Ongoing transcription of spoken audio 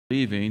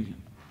Leaving,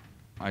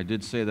 I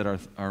did say that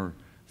our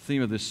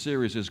theme of this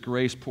series is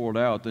Grace Poured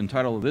Out. The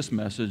title of this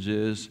message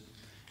is,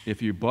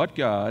 If You Butt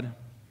God,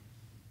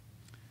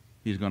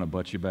 He's going to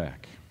butt you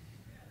back.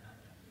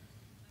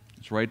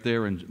 It's right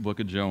there in the book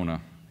of Jonah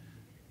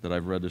that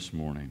I've read this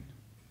morning.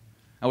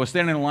 I was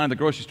standing in line at the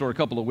grocery store a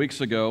couple of weeks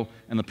ago,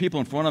 and the people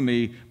in front of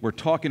me were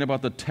talking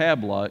about the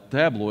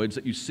tabloids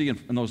that you see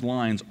in those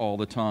lines all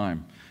the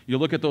time. You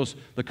look at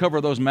the cover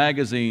of those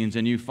magazines,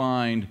 and you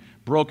find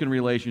broken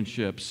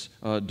relationships,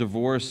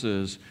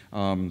 divorces,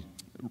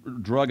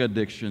 drug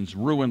addictions,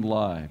 ruined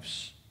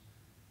lives.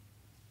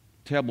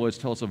 Tabloids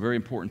tell us a very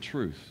important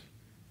truth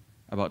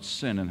about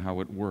sin and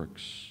how it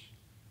works.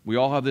 We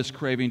all have this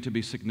craving to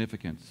be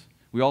significant.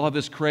 We all have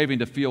this craving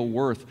to feel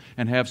worth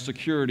and have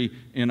security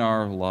in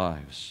our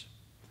lives.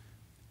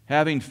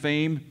 Having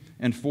fame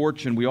and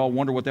fortune, we all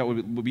wonder what that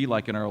would be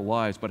like in our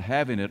lives, but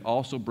having it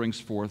also brings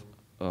forth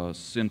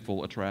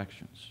sinful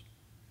attractions.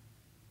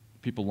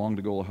 People long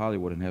to go to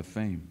Hollywood and have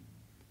fame.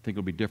 Think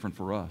it'll be different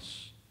for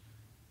us.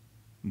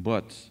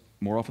 But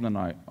more often than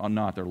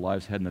not, their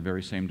lives head in the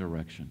very same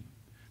direction.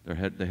 They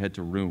head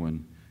to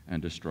ruin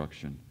and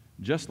destruction,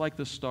 just like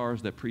the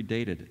stars that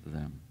predated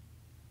them.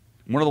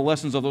 One of the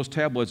lessons of those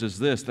tabloids is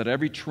this, that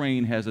every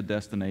train has a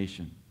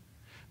destination.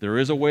 There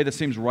is a way that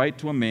seems right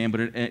to a man, but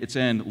its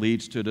end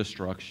leads to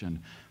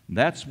destruction.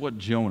 That's what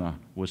Jonah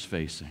was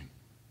facing.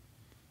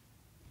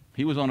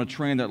 He was on a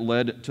train that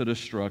led to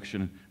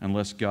destruction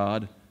unless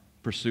God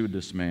pursued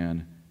this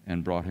man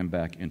and brought him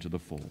back into the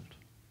fold.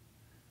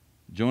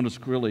 Jonah's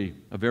really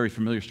a very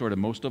familiar story to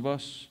most of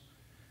us.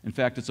 In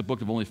fact, it's a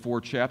book of only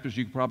 4 chapters.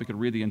 You probably could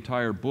read the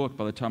entire book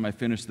by the time I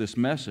finish this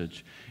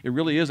message. It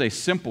really is a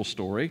simple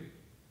story.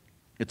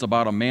 It's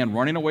about a man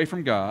running away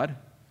from God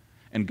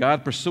and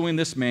God pursuing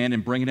this man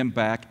and bringing him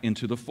back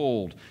into the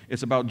fold.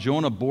 It's about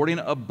Jonah boarding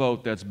a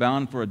boat that's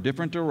bound for a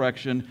different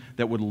direction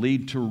that would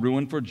lead to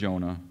ruin for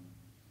Jonah,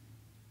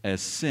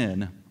 as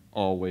sin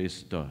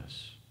always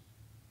does.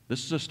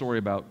 This is a story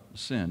about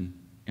sin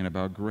and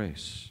about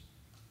grace.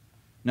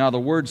 Now, the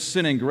words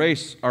sin and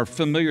grace are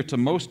familiar to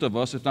most of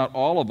us, if not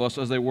all of us,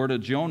 as they were to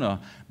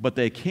Jonah, but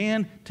they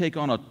can take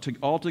on an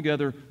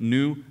altogether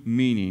new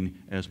meaning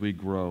as we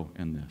grow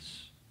in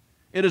this.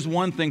 It is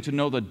one thing to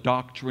know the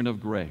doctrine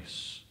of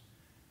grace.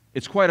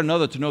 It's quite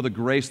another to know the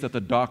grace that the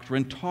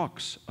doctrine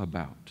talks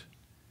about.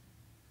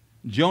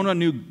 Jonah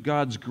knew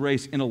God's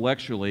grace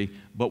intellectually,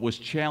 but was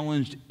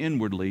challenged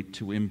inwardly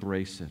to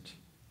embrace it.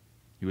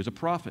 He was a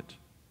prophet.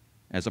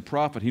 As a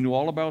prophet, he knew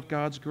all about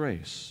God's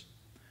grace,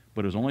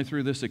 but it was only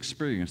through this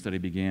experience that he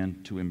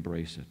began to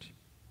embrace it.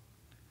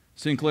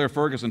 Sinclair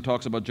Ferguson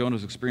talks about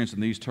Jonah's experience in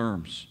these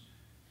terms.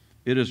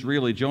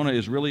 Jonah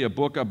is really a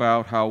book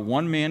about how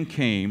one man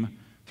came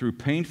through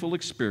painful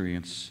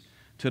experience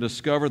to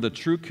discover the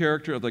true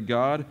character of the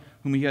God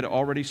whom he had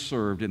already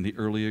served in the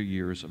earlier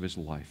years of his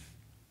life.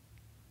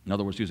 In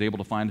other words, he was able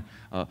to find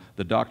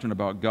the doctrine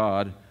about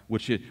God,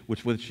 with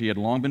which he had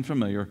long been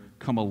familiar,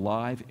 come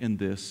alive in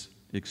this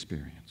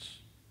experience.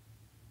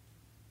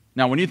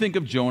 Now, when you think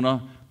of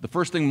Jonah, the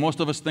first thing most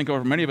of us think of,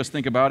 or many of us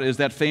think about, is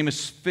that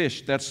famous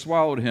fish that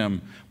swallowed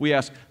him. We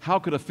ask, how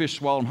could a fish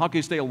swallow him? How could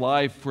he stay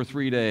alive for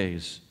 3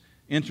 days?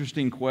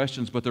 Interesting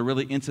questions, but they're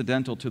really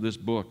incidental to this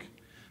book.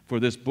 For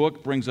this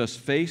book brings us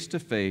face to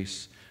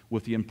face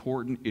with the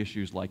important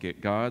issues like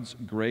God's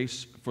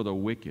grace for the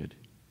wicked,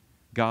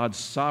 God's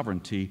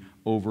sovereignty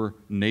over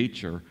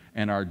nature,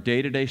 and our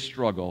day-to-day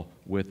struggle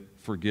with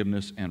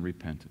forgiveness and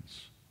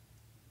repentance.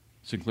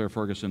 Sinclair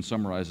Ferguson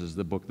summarizes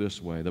the book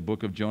this way. The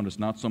book of Jonah is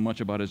not so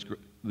much about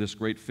this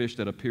great fish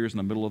that appears in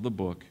the middle of the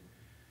book,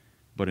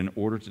 but in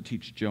order to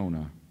teach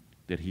Jonah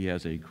that he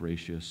has a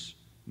gracious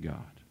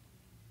God.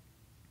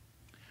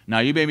 Now,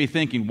 you may be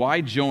thinking, why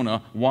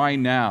Jonah? Why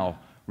now?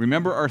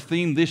 Remember, our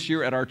theme this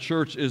year at our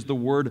church is the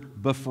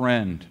word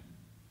befriend.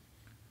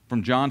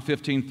 From John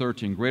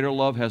 15:13, greater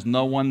love has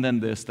no one than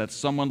this, that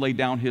someone lay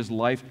down his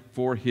life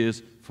for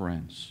his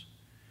friends.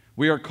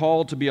 We are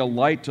called to be a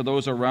light to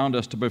those around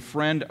us, to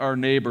befriend our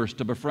neighbors,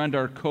 to befriend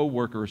our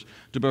co-workers,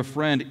 to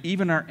befriend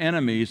even our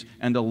enemies,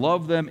 and to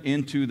love them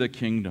into the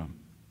kingdom.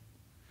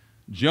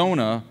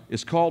 Jonah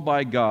is called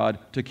by God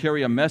to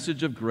carry a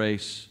message of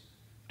grace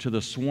to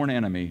the sworn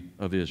enemy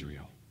of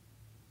Israel.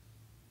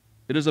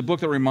 It is a book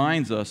that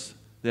reminds us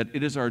that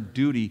it is our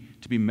duty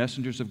to be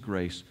messengers of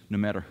grace no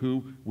matter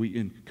who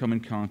we come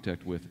in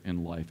contact with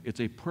in life. It's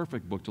a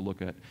perfect book to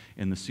look at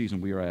in the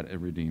season we are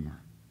at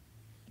Redeemer.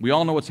 We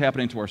all know what's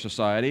happening to our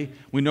society.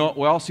 We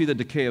all see the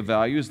decay of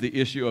values, the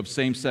issue of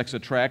same-sex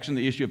attraction,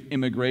 the issue of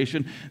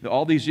immigration,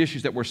 all these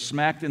issues that we're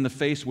smacked in the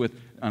face with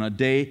on a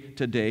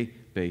day-to-day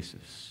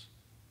basis.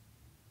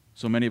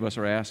 So many of us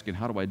are asking,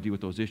 how do I deal with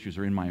those issues?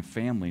 They're in my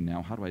family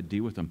now. How do I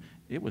deal with them?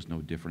 It was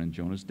no different in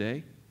Jonah's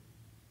day.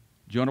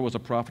 Jonah was a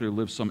prophet who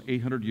lived some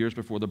 800 years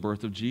before the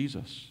birth of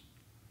Jesus.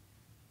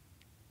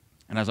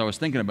 And as I was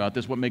thinking about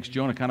this, what makes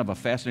Jonah kind of a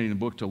fascinating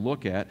book to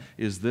look at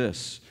is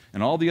this.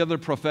 In all the other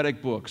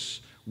prophetic books,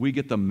 we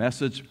get the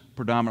message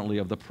predominantly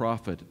of the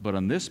prophet, but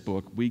in this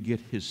book, we get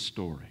his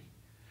story.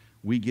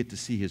 We get to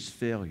see his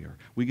failure.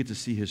 We get to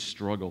see his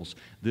struggles.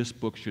 This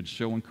book should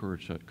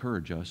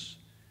encourage us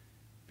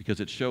because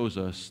it shows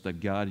us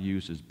that God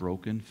uses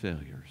broken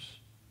failures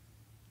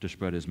to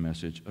spread his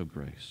message of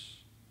grace.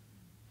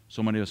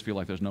 So many of us feel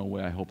like there's no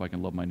way I hope I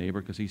can love my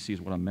neighbor because he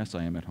sees what a mess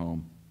I am at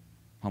home,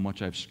 how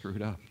much I've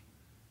screwed up.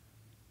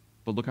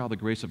 But look how the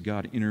grace of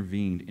God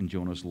intervened in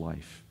Jonah's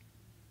life.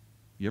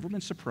 You ever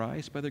been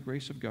surprised by the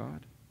grace of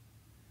God?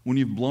 When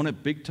you've blown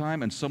it big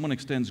time and someone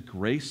extends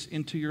grace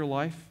into your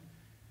life?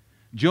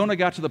 Jonah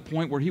got to the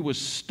point where he was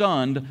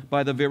stunned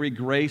by the very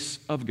grace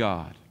of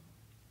God.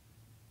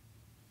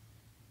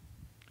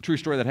 A true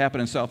story that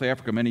happened in South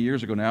Africa many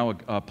years ago now.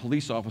 A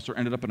police officer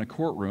ended up in a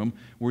courtroom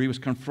where he was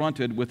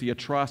confronted with the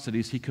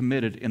atrocities he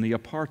committed in the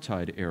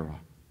apartheid era.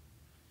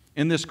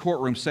 In this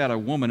courtroom sat a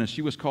woman, and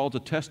she was called to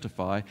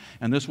testify.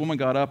 And this woman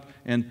got up,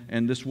 and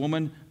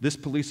this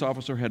police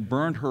officer had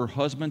burned her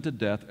husband to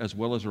death as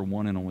well as her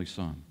one and only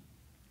son.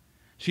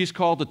 She's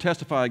called to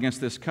testify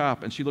against this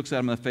cop, and she looks at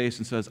him in the face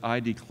and says, "I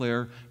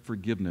declare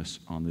forgiveness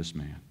on this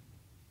man."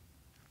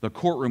 The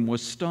courtroom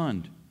was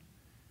stunned.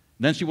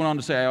 Then she went on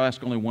to say, "I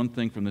ask only one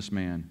thing from this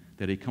man,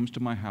 that he comes to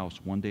my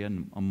house one day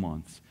a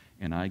month,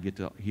 and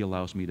he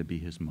allows me to be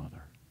his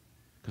mother,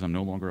 because I'm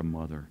no longer a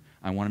mother.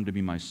 I want him to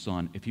be my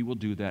son. If he will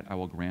do that, I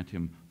will grant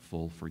him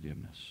full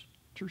forgiveness."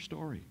 True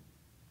story.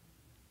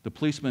 The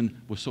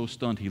policeman was so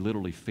stunned he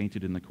literally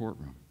fainted in the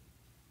courtroom.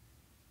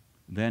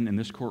 Then in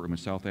this courtroom in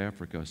South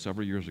Africa,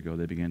 several years ago,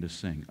 they began to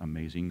sing,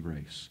 "Amazing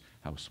Grace,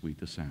 how sweet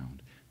the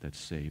sound that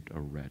saved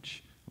a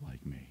wretch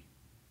like me."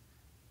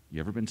 You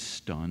ever been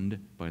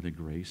stunned by the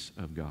grace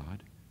of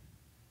God?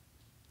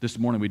 This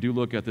morning we do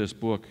look at this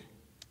book,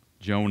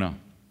 Jonah,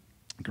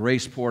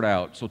 grace poured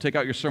out. So take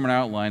out your sermon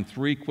outline,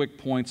 3 quick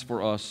points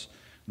for us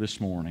this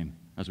morning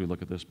as we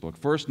look at this book.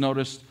 First,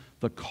 notice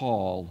the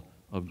call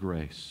of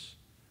grace.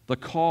 The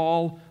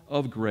call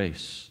of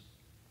grace.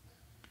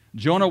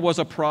 Jonah was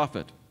a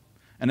prophet.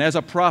 And as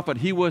a prophet,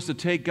 he was to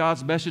take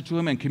God's message to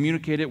him and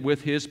communicate it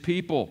with his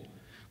people.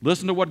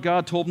 Listen to what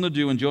God told him to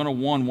do in Jonah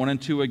 1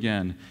 and 2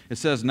 again. It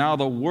says, "Now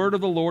the word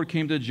of the Lord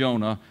came to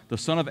Jonah, the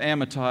son of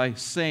Amittai,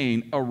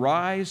 saying,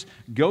 Arise,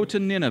 go to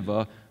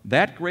Nineveh,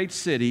 that great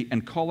city,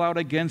 and call out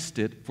against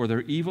it, for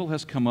their evil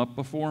has come up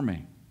before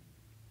me."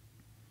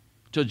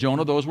 To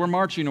Jonah, those were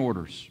marching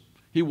orders.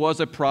 He was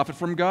a prophet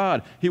from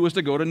God. He was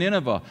to go to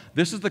Nineveh.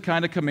 This is the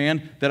kind of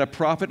command that a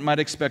prophet might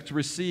expect to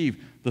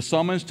receive, the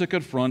summons to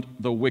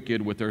confront the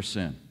wicked with their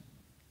sin.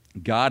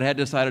 God had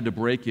decided to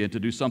break in to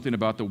do something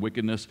about the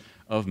wickedness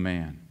of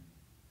man.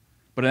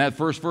 But in that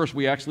first verse,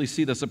 we actually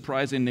see the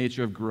surprising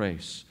nature of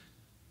grace,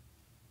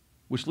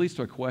 which leads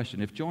to a question.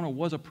 If Jonah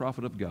was a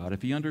prophet of God,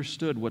 if he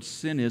understood what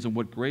sin is and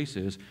what grace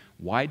is,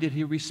 why did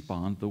he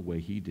respond the way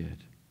he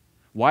did?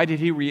 Why did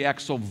he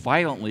react so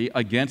violently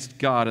against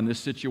God in this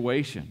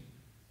situation?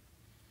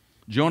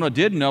 Jonah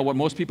did know what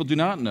most people do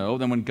not know,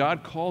 that when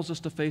God calls us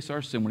to face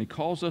our sin, when he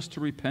calls us to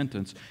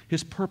repentance,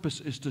 his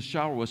purpose is to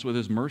shower us with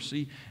his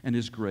mercy and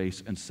his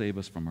grace and save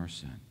us from our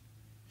sin.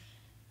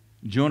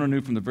 Jonah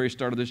knew from the very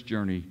start of this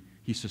journey,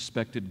 he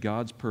suspected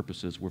God's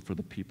purposes were for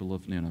the people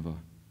of Nineveh.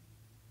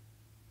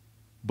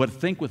 But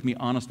think with me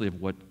honestly of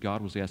what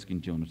God was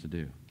asking Jonah to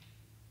do.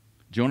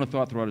 Jonah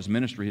thought throughout his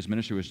ministry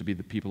was to be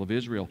the people of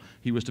Israel.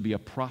 He was to be a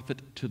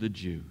prophet to the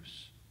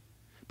Jews.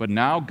 But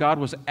now God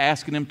was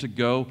asking him to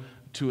go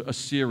to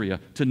Assyria,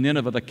 to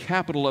Nineveh, the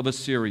capital of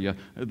Assyria.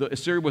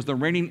 Assyria was the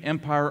reigning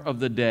empire of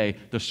the day,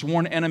 the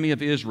sworn enemy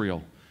of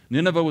Israel.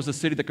 Nineveh was a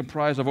city that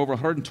comprised of over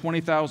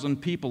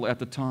 120,000 people at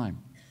the time.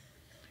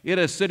 It had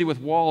a city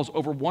with walls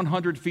over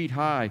 100 feet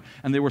high,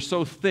 and they were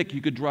so thick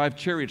you could drive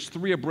chariots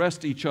 3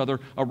 abreast each other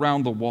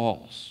around the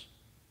walls.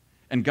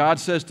 And God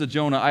says to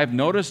Jonah, "I have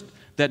noticed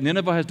that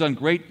Nineveh has done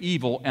great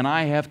evil, and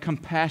I have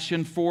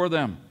compassion for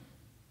them."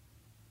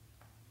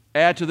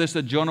 Add to this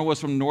that Jonah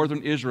was from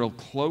northern Israel,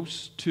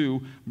 close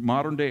to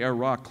modern-day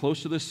Iraq,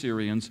 close to the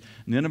Syrians.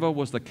 Nineveh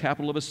was the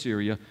capital of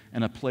Assyria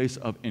and a place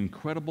of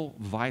incredible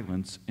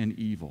violence and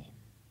evil.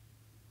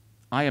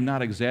 I am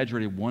not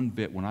exaggerating one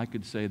bit when I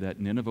could say that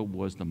Nineveh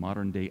was the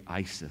modern-day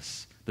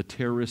ISIS, the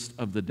terrorists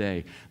of the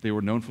day. They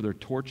were known for their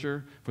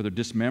torture, for their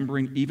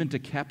dismembering, even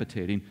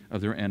decapitating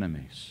of their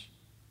enemies.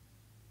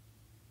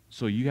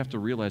 So you have to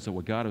realize that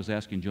what God was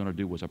asking Jonah to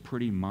do was a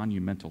pretty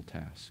monumental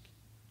task.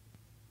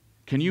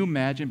 Can you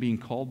imagine being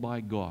called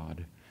by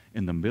God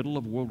in the middle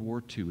of World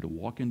War II to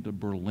walk into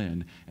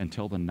Berlin and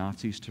tell the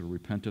Nazis to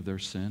repent of their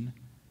sin?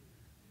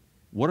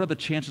 What are the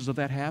chances of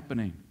that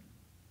happening?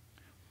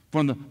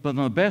 From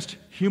the best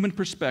human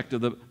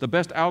perspective, the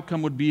best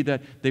outcome would be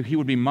that he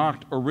would be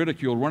mocked or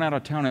ridiculed, run out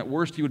of town. At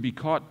worst, he would be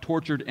caught,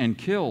 tortured, and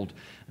killed.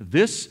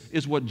 This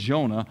is what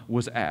Jonah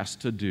was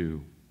asked to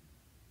do.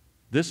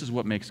 This is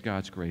what makes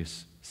God's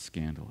grace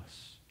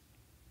scandalous.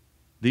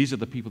 These are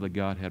the people that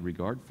God had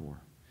regard for.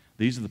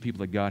 These are the people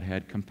that God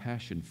had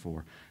compassion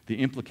for. The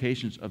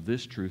implications of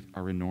this truth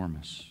are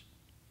enormous.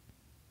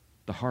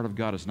 The heart of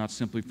God is not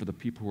simply for the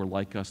people who are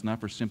like us, not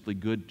for simply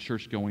good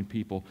church-going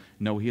people.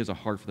 No, he has a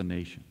heart for the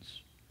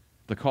nations.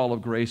 The call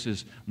of grace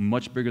is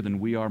much bigger than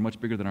we are, much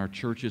bigger than our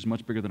church is,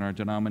 much bigger than our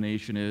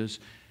denomination is.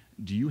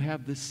 Do you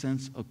have this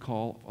sense of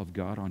call of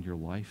God on your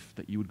life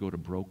that you would go to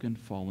broken,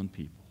 fallen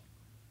people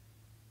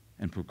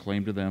and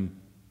proclaim to them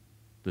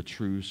the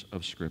truths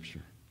of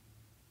Scripture?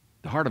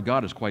 The heart of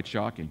God is quite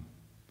shocking.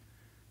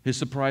 His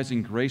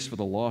surprising grace for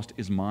the lost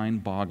is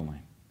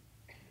mind-boggling.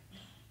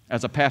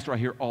 As a pastor, I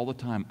hear all the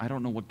time, I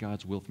don't know what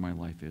God's will for my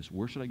life is.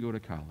 Where should I go to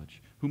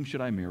college? Whom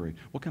should I marry?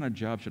 What kind of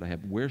job should I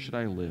have? Where should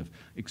I live?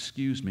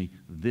 Excuse me,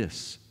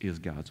 this is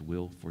God's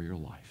will for your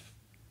life.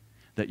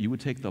 That you would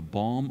take the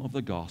balm of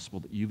the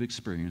gospel that you've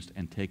experienced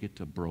and take it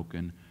to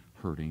broken,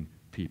 hurting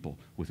people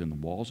within the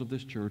walls of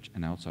this church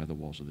and outside the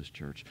walls of this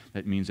church.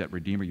 That means that,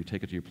 Redeemer, you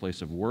take it to your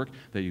place of work,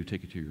 that you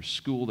take it to your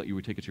school, that you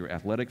would take it to your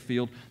athletic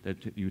field,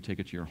 that you would take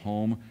it to your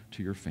home,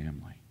 to your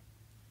family.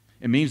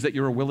 It means that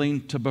you're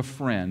willing to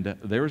befriend,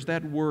 there's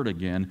that word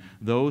again,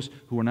 those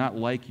who are not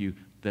like you,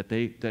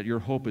 that your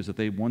hope is that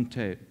they one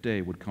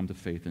day would come to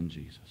faith in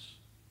Jesus.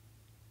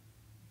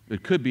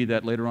 It could be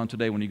that later on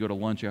today when you go to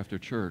lunch after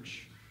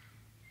church,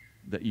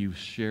 that you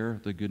share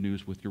the good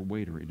news with your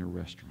waiter in your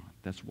restaurant.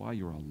 That's why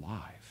you're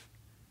alive.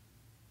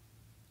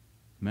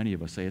 Many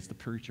of us say it's the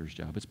preacher's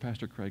job, it's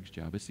Pastor Craig's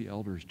job, it's the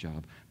elder's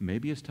job.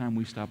 Maybe it's time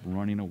we stop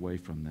running away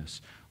from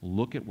this.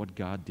 Look at what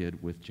God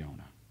did with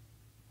Jonah.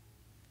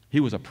 He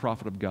was a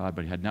prophet of God,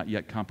 but he had not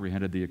yet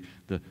comprehended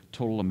the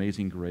total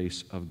amazing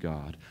grace of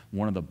God.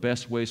 One of the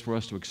best ways for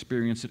us to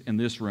experience it in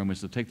this room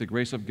is to take the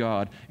grace of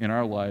God in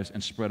our lives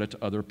and spread it to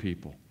other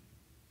people.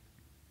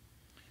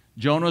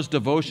 Jonah's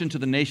devotion to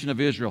the nation of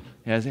Israel,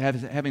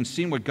 having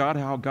seen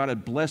how God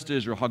had blessed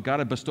Israel, how God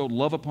had bestowed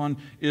love upon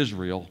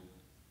Israel,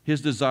 his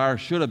desire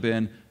should have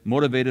been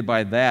motivated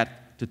by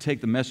that to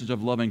take the message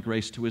of love and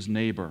grace to his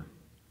neighbor.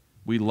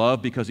 We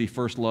love because he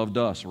first loved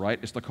us, right?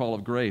 It's the call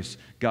of grace.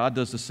 God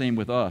does the same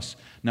with us.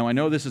 Now, I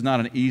know this is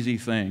not an easy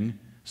thing.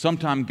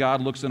 Sometimes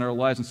God looks in our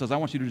lives and says, I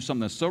want you to do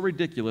something that's so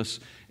ridiculous,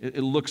 it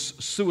looks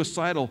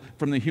suicidal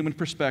from the human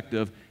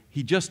perspective.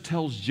 He just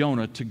tells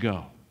Jonah to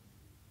go.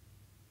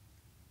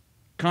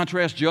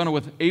 Contrast Jonah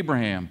with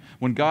Abraham.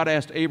 When God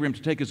asked Abraham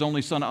to take his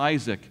only son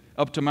Isaac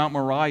up to Mount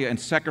Moriah and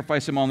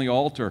sacrifice him on the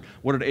altar,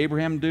 what did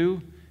Abraham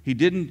do? He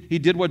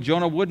did what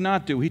Jonah would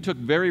not do. He took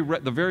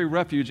the very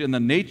refuge in the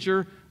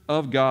nature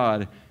of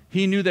God.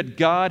 He knew that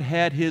God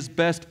had his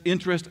best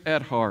interest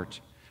at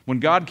heart. When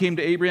God came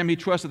to Abraham, he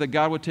trusted that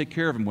God would take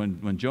care of him.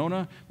 When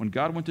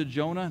God went to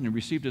Jonah and he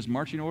received his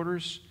marching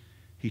orders,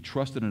 he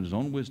trusted in his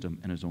own wisdom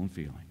and his own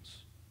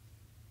feelings.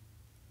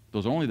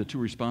 Those are only the two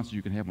responses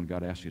you can have when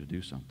God asks you to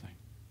do something.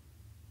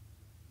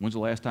 When's the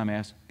last time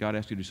God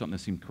asked you to do something that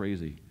seemed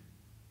crazy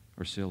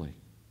or silly?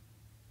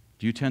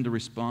 Do you tend to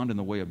respond in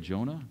the way of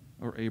Jonah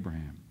or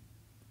Abraham?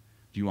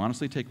 Do you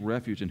honestly take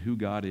refuge in who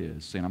God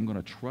is, saying, I'm going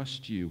to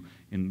trust you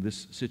in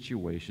this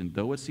situation,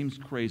 though it seems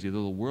crazy,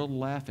 though the world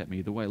laugh at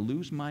me, though I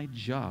lose my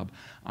job,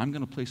 I'm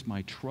going to place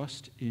my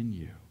trust in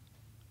you?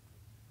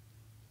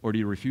 Or do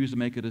you refuse to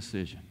make a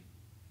decision,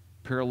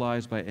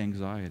 paralyzed by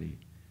anxiety,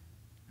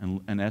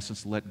 and in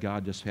essence let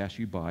God just pass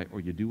you by, or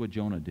you do what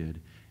Jonah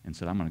did and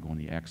said, I'm going to go in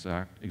the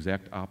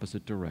exact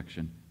opposite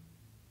direction?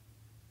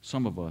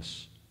 Some of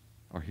us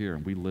are here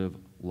and we live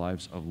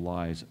lives of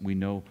lies. We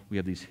know we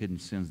have these hidden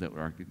sins that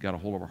got a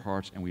hold of our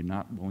hearts and we're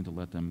not willing to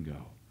let them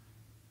go.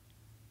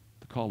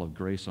 The call of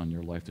grace on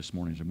your life this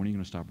morning is, when are you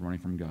going to stop running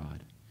from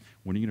God?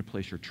 When are you going to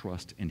place your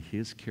trust in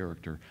his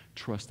character?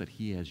 Trust that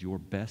he has your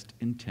best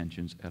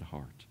intentions at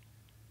heart.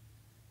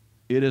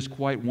 It is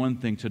quite one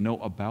thing to know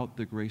about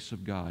the grace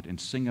of God and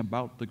sing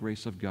about the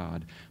grace of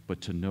God, but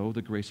to know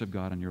the grace of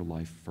God in your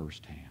life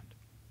firsthand.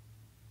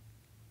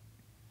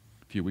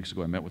 A few weeks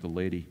ago, I met with a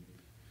lady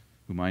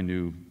whom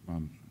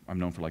I've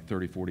known for like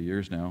 30, 40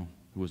 years now,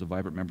 who was a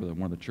vibrant member of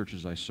one of the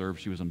churches I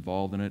served. She was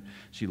involved in it.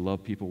 She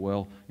loved people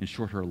well. In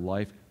short, her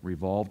life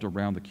revolved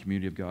around the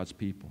community of God's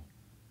people.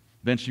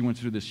 Then she went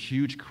through this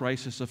huge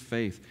crisis of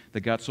faith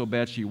that got so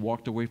bad she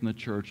walked away from the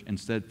church and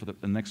said for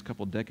the next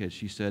couple of decades,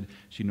 she said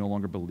she no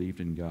longer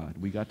believed in God.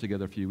 We got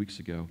together a few weeks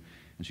ago,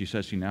 and she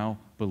says she now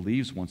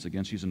believes once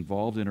again. She's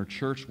involved in her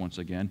church once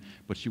again,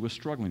 but she was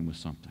struggling with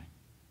something.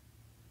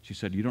 She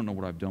said, you don't know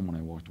what I've done when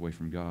I walked away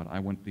from God. I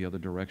went the other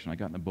direction. I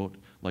got in a boat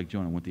like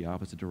Jonah, went the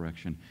opposite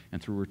direction.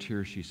 And through her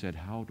tears, she said,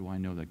 how do I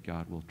know that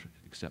God will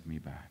accept me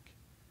back?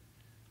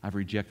 I've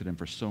rejected him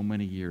for so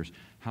many years.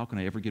 How can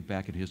I ever get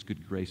back at his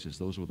good graces?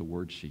 Those were the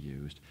words she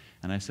used.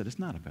 And I said, it's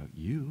not about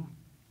you.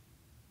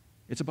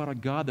 It's about a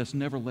God that's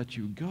never let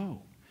you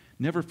go,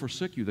 never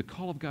forsook you. The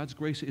call of God's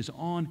grace is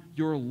on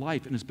your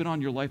life, and it's been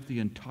on your life the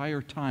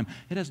entire time.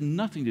 It has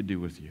nothing to do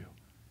with you.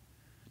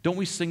 Don't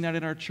we sing that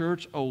in our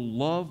church? Oh,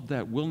 love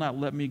that will not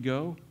let me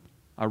go.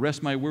 I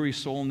rest my weary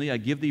soul in thee. I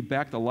give thee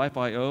back the life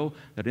I owe,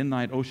 that in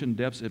thine ocean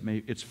depths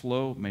its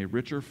flow may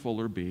richer,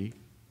 fuller be.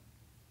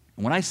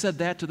 And when I said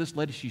that to this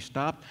lady, she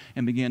stopped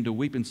and began to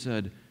weep and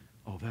said,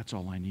 oh, that's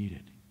all I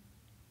needed.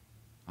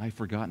 I've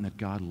forgotten that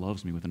God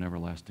loves me with an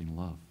everlasting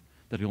love,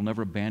 that he'll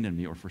never abandon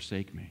me or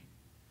forsake me.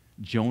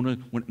 Jonah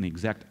went in the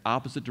exact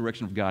opposite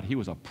direction of God. He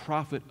was a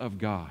prophet of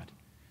God.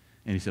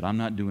 And he said, I'm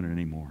not doing it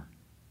anymore.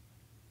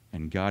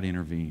 And God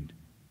intervened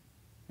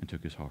and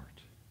took his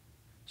heart.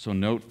 So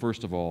note,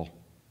 first of all,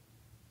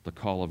 the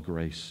call of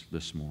grace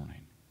this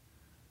morning.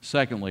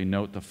 Secondly,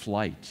 note the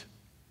flight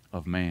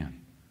of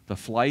man. The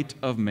flight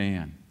of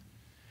man.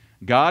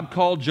 God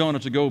called Jonah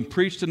to go and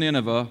preach to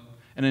Nineveh,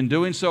 and in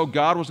doing so,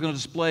 God was going to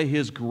display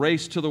His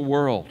grace to the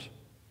world.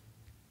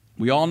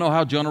 We all know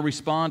how Jonah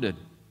responded.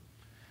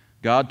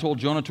 God told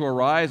Jonah to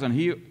arise, and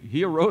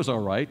he arose all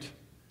right,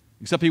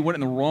 except he went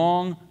in the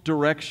wrong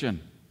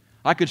direction.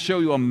 I could show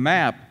you a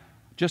map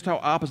just how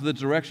opposite the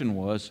direction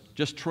was.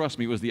 Just trust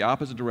me, it was the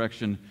opposite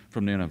direction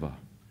from Nineveh.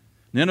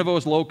 Nineveh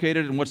was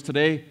located in what's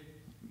today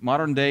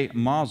modern-day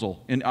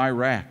Mosul in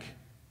Iraq.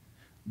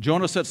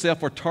 Jonah set sail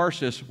for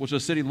Tarshish, which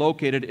is a city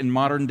located in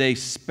modern-day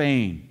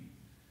Spain.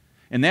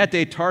 In that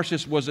day,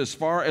 Tarshish was as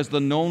far as the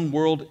known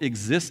world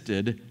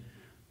existed.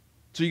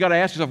 So you got to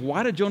ask yourself,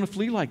 why did Jonah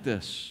flee like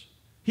this?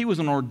 He was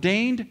an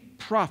ordained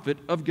prophet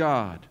of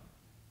God.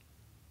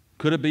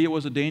 Could it be it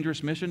was a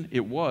dangerous mission?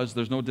 It was.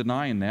 There's no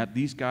denying that.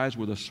 These guys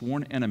were the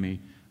sworn enemy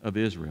of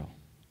Israel.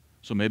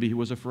 So maybe he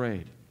was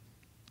afraid.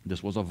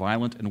 This was a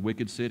violent and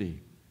wicked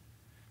city.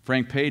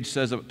 Frank Page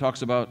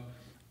talks about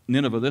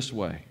Nineveh this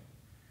way.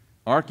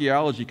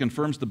 Archaeology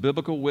confirms the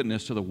biblical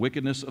witness to the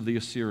wickedness of the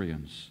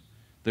Assyrians.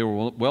 They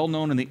were well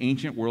known in the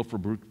ancient world for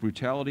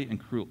brutality and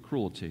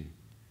cruelty.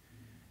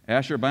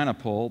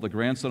 Ashurbanipal, the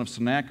grandson of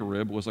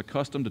Sennacherib, was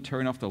accustomed to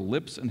tearing off the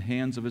lips and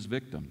hands of his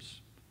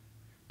victims.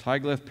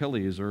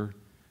 Tiglath-Pileser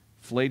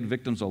flayed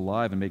victims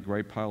alive and made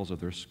great piles of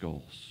their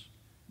skulls.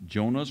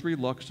 Jonah's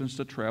reluctance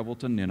to travel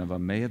to Nineveh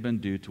may have been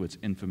due to its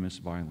infamous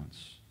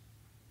violence.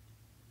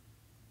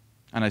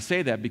 And I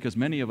say that because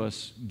many of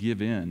us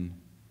give in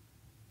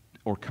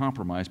or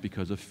compromise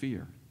because of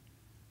fear.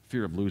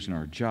 Fear of losing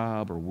our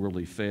job or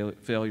worldly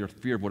failure,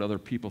 fear of what other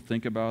people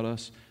think about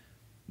us.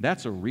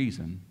 That's a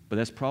reason, but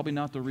that's probably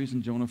not the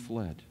reason Jonah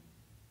fled.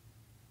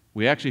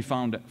 We actually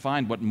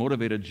find what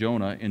motivated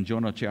Jonah in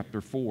Jonah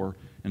chapter 4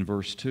 and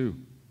verse 2.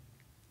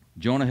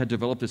 Jonah had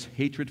developed this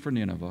hatred for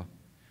Nineveh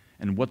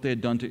and what they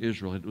had done to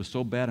Israel. It was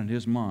so bad in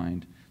his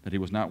mind that he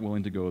was not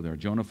willing to go there.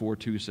 Jonah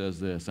 4:2 says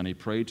this, "And he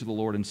prayed to the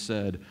Lord and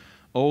said,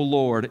 O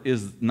Lord,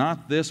 is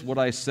not this what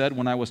I said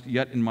when I was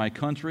yet in my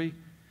country?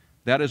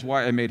 That is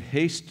why I made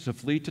haste to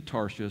flee to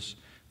Tarshish,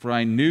 for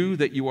I knew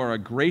that you are a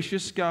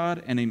gracious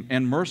God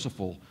and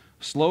merciful,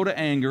 slow to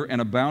anger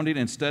and abounding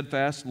in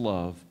steadfast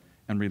love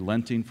and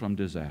relenting from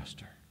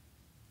disaster."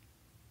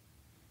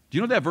 Do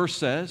you know what that verse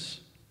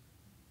says?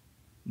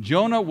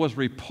 Jonah was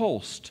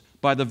repulsed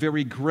by the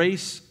very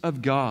grace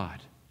of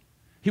God.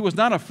 He was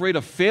not afraid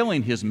of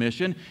failing his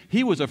mission.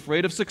 He was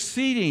afraid of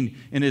succeeding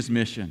in his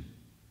mission.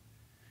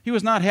 He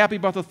was not happy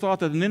about the thought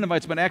that the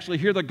Ninevites might actually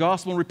hear the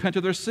gospel and repent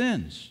of their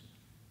sins.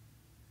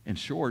 In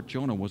short,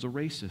 Jonah was a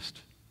racist.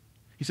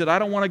 He said, I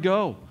don't want to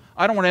go.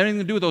 I don't want anything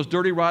to do with those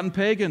dirty, rotten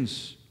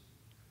pagans.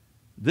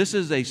 This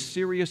is a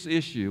serious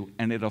issue,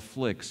 and it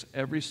afflicts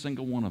every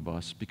single one of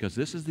us because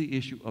this is the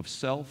issue of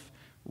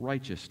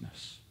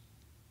self-righteousness.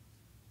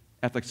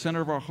 At the center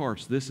of our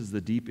hearts, this is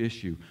the deep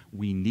issue.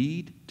 We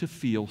need to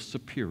feel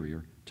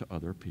superior to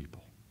other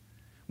people.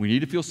 We need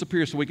to feel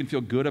superior so we can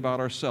feel good about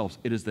ourselves.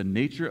 It is the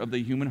nature of the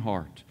human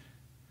heart.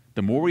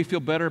 The more we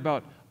feel better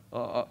about,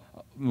 the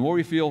more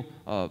we feel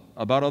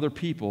about other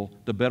people,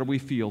 the better we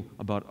feel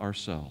about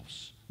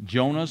ourselves.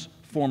 Jonah's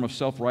form of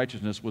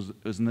self-righteousness was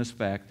in this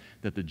fact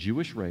that the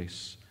Jewish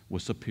race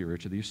was superior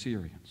to the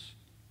Assyrians.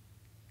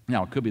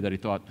 Now, it could be that he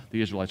thought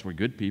the Israelites were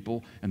good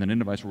people and the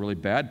Ninevites were really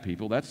bad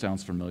people. That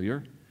sounds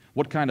familiar.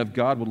 What kind of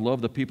God would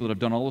love the people that have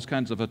done all those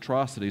kinds of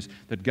atrocities,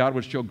 that God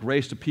would show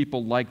grace to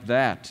people like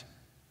that?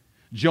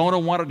 Jonah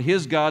wanted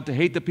his God to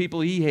hate the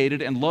people he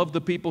hated and love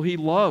the people he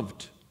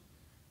loved.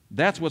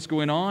 That's what's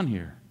going on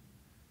here.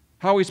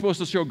 How are we supposed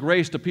to show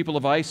grace to people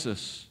of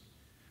ISIS?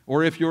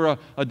 Or if you're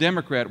a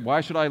Democrat,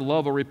 why should I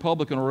love a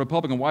Republican? Or a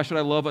Republican, why should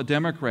I love a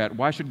Democrat?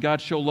 Why should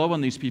God show love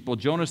on these people?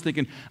 Jonah's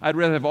thinking, I'd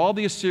rather have all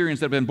the Assyrians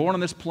that have been born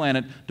on this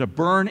planet to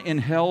burn in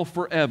hell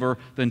forever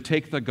than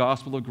take the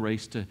gospel of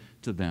grace to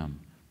them.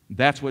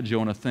 That's what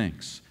Jonah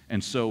thinks.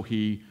 And so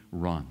he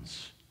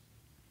runs.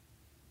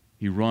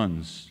 He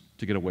runs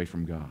to get away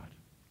from God.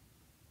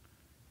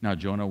 Now,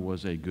 Jonah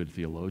was a good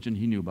theologian.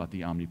 He knew about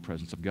the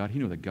omnipresence of God. He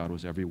knew that God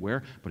was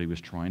everywhere, but he was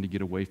trying to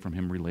get away from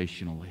him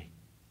relationally.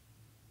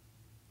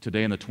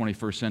 Today in the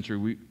 21st century,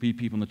 we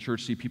people in the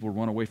church see people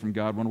run away from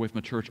God, run away from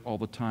the church all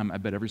the time. I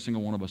bet every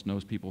single one of us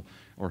knows people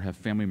or have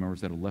family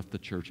members that have left the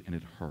church, and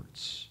it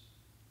hurts.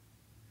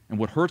 And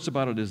what hurts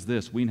about it is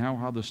this. We know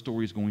how the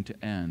story is going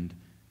to end.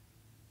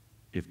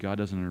 If God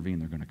doesn't intervene,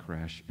 they're going to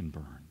crash and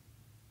burn.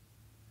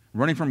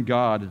 Running from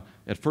God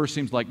at first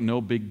seems like no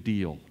big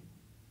deal,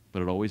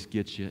 but it always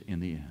gets you in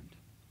the end.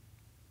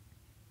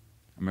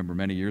 I remember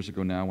many years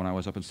ago now when I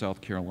was up in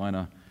South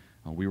Carolina,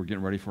 we were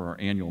getting ready for our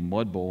annual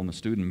mud bowl in the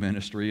student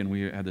ministry, and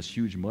we had this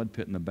huge mud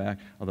pit in the back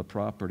of the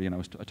property, and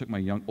I took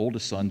my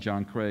oldest son,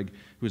 John Craig,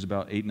 who was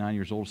about 8, 9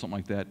 years old, something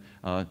like that.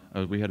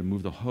 We had to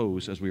move the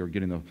hose as we were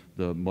getting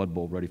the mud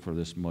bowl ready for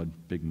this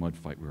big mud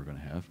fight we were going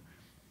to have.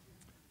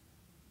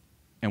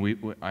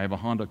 And I have a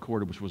Honda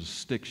Accord, which was a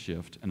stick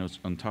shift, and it was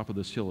on top of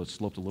this hill. It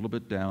sloped a little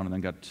bit down and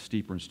then got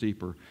steeper and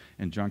steeper.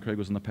 And John Craig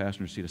was in the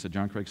passenger seat. I said,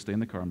 John Craig, stay in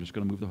the car. I'm just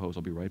going to move the hose.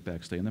 I'll be right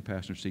back. Stay in the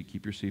passenger seat.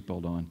 Keep your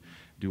seatbelt on.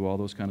 Do all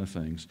those kind of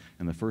things.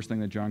 And the first thing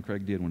that John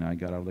Craig did when I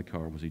got out of the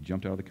car was he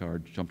jumped out of the car,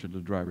 jumped into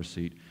the driver's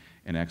seat,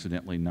 and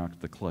accidentally knocked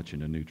the clutch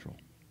into neutral.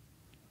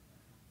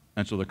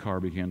 And so the car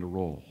began to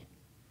roll.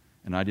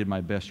 And I did my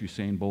best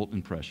Usain Bolt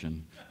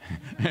impression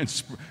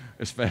and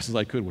as fast as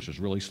I could, which was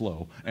really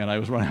slow. And I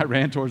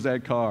ran towards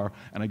that car,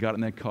 and I got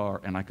in that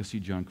car, and I could see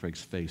John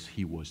Craig's face.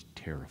 He was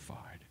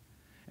terrified.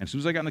 And as soon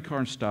as I got in the car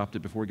and stopped it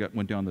before it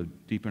went down the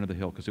deep end of the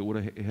hill, because it would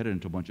have headed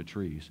into a bunch of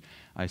trees,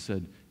 I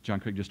said, John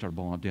Craig just started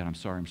bawling, Dad, I'm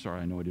sorry,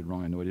 I know I did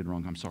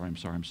wrong, I'm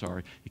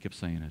sorry. He kept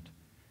saying it.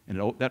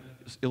 And that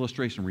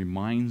illustration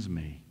reminds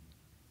me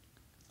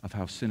of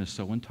how sin is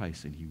so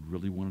enticing. He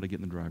really wanted to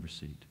get in the driver's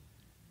seat.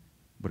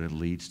 But it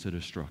leads to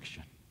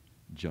destruction,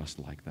 just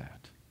like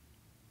that.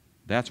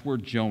 That's where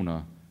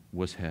Jonah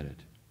was headed.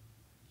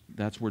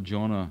 That's where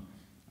Jonah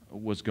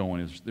was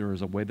going. There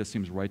is a way that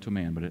seems right to a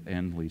man, but it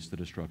end leads to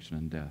destruction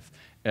and death.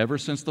 Ever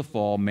since the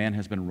fall, man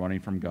has been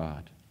running from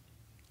God.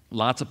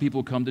 Lots of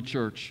people come to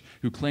church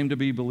who claim to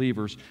be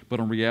believers, but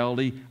in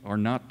reality are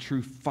not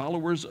true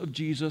followers of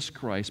Jesus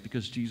Christ,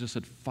 because Jesus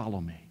said, follow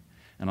me,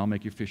 and I'll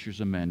make you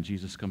fishers of men.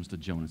 Jesus comes to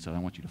Jonah and said, I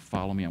want you to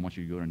follow me. I want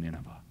you to go to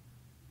Nineveh.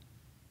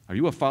 Are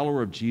you a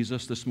follower of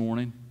Jesus this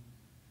morning?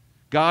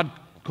 God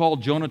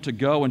called Jonah to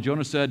go, and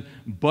Jonah said,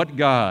 but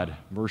God,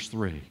 verse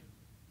 3.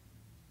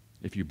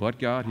 If you but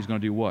God, he's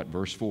going to do what?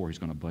 Verse 4, he's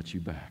going to butt you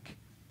back.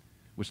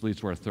 Which leads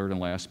to our third and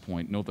last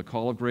point. Note the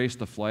call of grace,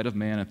 the flight of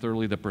man, and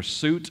thirdly, the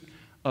pursuit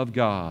of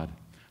God.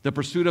 The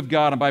pursuit of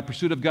God, and by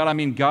pursuit of God, I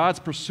mean God's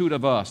pursuit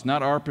of us,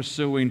 not our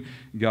pursuing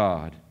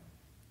God.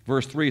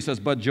 Verse 3 says,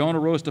 but Jonah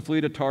rose to flee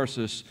to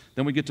Tarsus.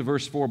 Then we get to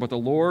verse 4. But the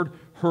Lord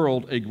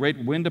hurled a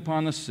great wind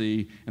upon the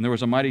sea, and there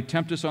was a mighty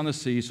tempest on the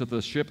sea, so that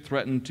the ship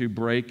threatened to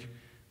break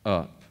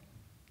up.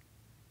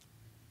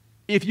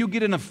 If you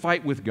get in a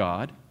fight with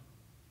God,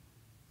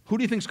 who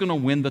do you think is going to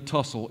win the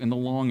tussle in the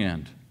long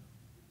end?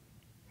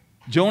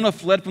 Jonah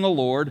fled from the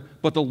Lord,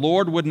 but the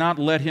Lord would not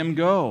let him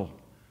go.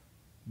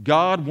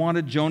 God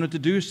wanted Jonah to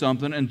do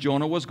something, and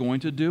Jonah was going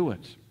to do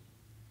it.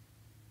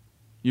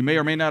 You may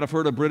or may not have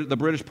heard of the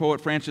British poet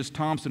Francis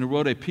Thompson, who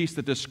wrote a piece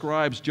that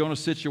describes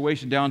Jonah's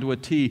situation down to a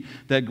T,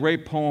 that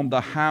great poem,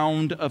 The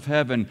Hound of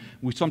Heaven.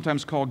 We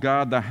sometimes call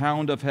God the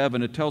Hound of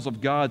Heaven. It tells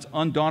of God's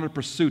undaunted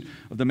pursuit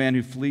of the man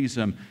who flees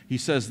him. He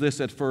says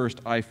this at first,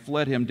 I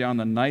fled him down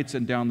the nights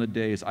and down the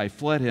days. I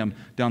fled him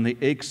down the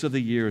aches of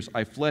the years.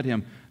 I fled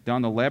him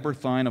down the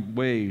labyrinthine of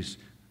ways.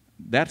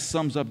 That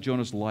sums up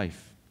Jonah's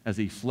life as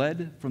he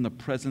fled from the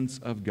presence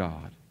of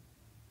God.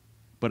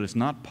 But it's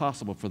not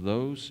possible for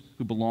those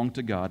who belong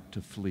to God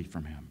to flee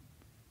from him.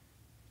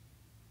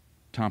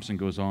 Thompson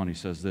goes on, he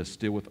says this,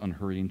 still with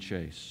unhurrying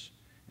chase,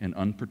 an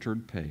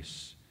unperturbed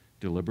pace,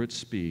 deliberate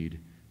speed,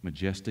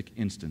 majestic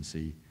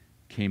instancy,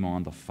 came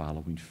on the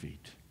following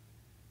feet.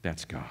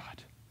 That's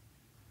God.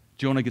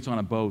 Jonah gets on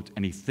a boat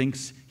and he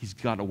thinks he's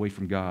got away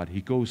from God.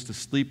 He goes to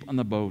sleep on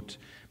the boat.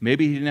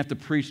 Maybe he didn't have to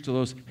preach to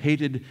those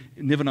hated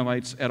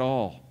Ninevites at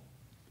all.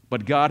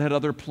 But God had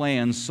other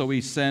plans, so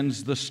he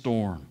sends the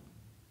storm.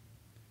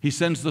 He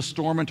sends the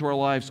storm into our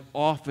lives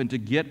often to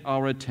get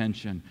our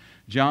attention.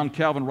 John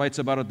Calvin writes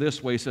about it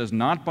this way. He says,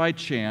 not by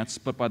chance,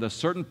 but by the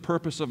certain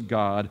purpose of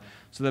God,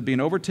 so that being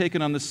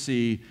overtaken on the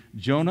sea,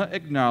 Jonah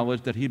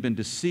acknowledged that he'd been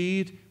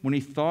deceived when he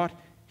thought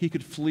he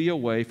could flee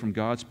away from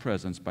God's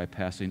presence by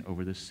passing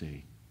over the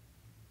sea.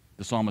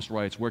 The psalmist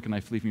writes, where can I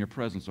flee from your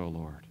presence, O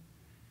Lord?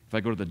 If I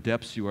go to the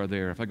depths, you are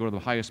there. If I go to the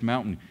highest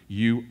mountain,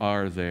 you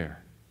are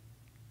there.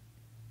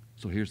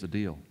 So here's the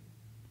deal.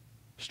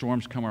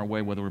 Storms come our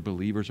way whether we're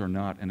believers or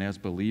not, and as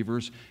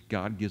believers,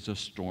 God gives us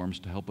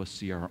storms to help us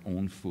see our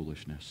own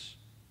foolishness.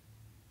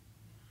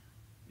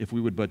 If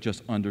we would but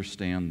just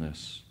understand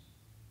this.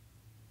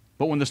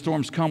 But when the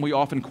storms come, we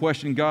often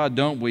question God,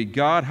 don't we?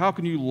 God, how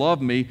can you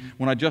love me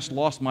when I just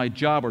lost my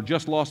job or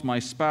just lost my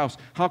spouse?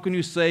 How can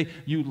you say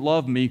you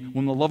love me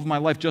when the love of my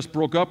life just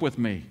broke up with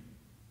me?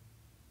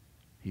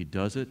 He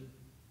does it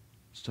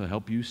to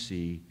help you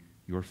see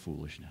your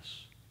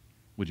foolishness.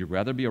 Would you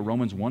rather be a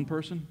Romans 1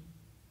 person?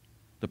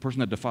 The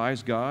person that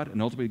defies God,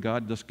 and ultimately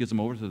God just gives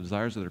them over to the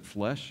desires of their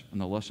flesh and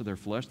the lust of their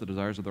flesh, the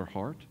desires of their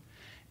heart.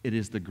 It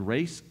is the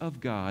grace of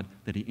God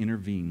that he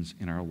intervenes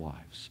in our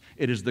lives.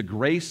 It is the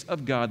grace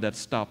of God that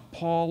stopped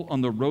Paul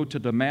on the road to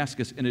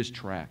Damascus in his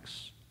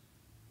tracks.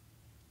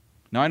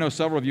 Now, I know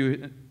several of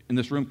you in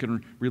this room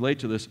can relate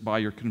to this by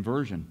your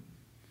conversion.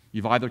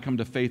 You've either come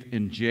to faith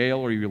in jail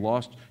or you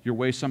lost your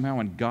way somehow,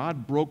 and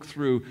God broke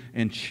through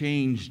and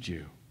changed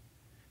you.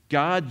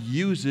 God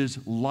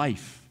uses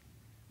life.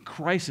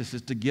 Crisis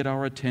is to get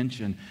our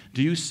attention.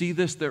 Do you see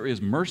this? There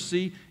is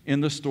mercy in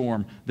the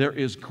storm. There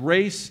is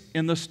grace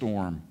in the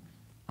storm.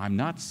 I'm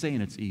not saying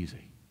it's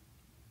easy.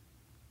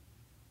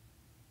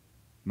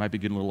 Might be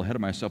getting a little ahead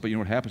of myself, but you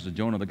know what happens to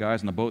Jonah? The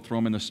guys in the boat throw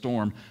him in the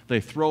storm.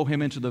 They throw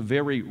him into the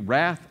very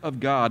wrath of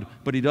God,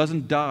 but he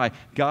doesn't die.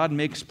 God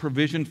makes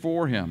provision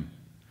for him.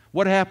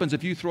 What happens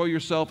if you throw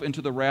yourself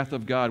into the wrath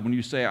of God when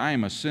you say, I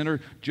am a sinner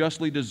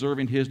justly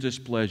deserving His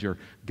displeasure?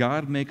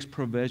 God makes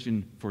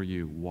provision for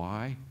you.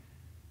 Why?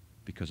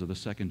 Because of the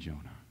second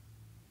Jonah.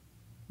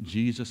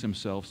 Jesus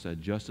Himself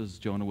said, just as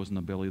Jonah was in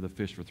the belly of the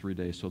fish for 3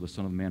 days, so the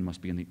Son of Man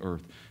must be in the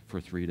earth for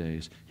 3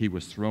 days. He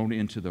was thrown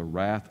into the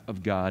wrath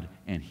of God,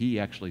 and He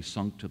actually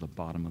sunk to the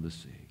bottom of the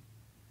sea.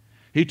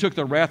 He took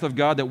the wrath of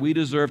God that we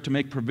deserve to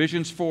make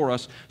provisions for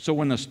us, so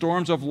when the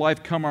storms of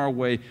life come our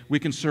way, we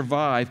can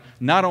survive,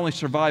 not only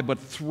survive, but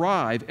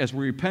thrive as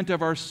we repent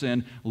of our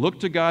sin,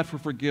 look to God for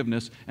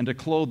forgiveness, and to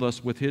clothe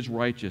us with His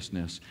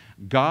righteousness.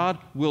 God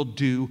will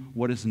do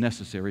what is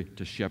necessary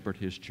to shepherd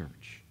His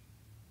church.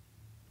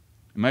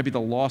 It might be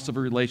the loss of a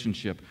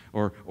relationship,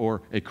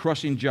 or a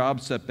crushing job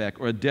setback,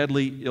 or a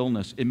deadly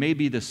illness. It may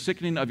be the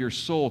sickening of your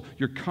soul.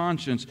 Your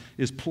conscience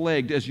is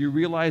plagued as you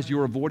realize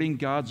you're avoiding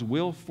God's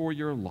will for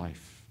your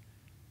life.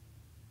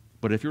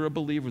 But if you're a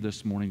believer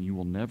this morning, you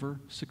will never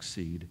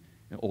succeed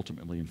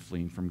ultimately in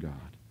fleeing from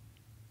God.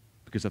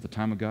 Because at the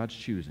time of God's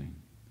choosing,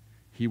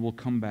 He will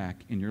come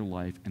back in your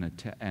life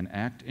and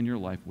act in your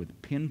life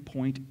with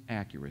pinpoint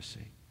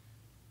accuracy.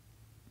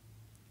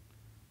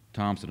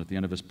 Thompson, at the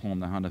end of his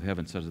poem, The Hound of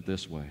Heaven, says it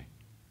this way: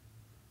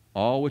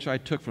 all which I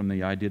took from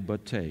thee I did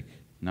but take,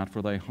 not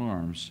for thy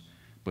harms,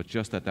 but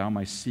just that thou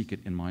mightst seek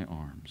it in my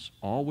arms.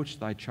 All which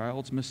thy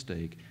child's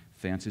mistake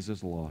fancies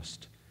as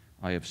lost,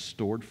 I have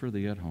stored for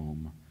thee at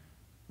home.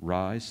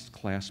 Rise,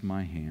 clasp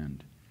my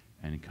hand,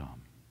 and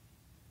come.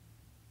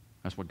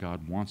 That's what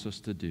God wants us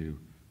to do,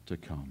 to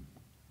come.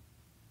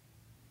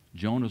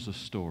 Jonah's a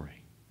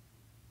story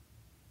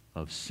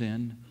of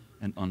sin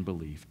and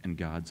unbelief and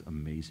God's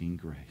amazing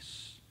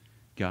grace.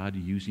 God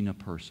using a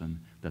person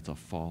that's a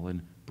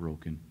fallen,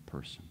 broken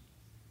person.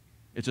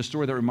 It's a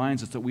story that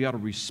reminds us that we ought to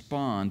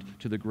respond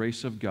to the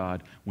grace of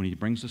God when He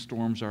brings the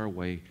storms our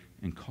way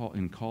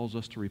and calls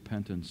us to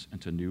repentance and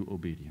to new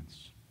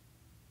obedience.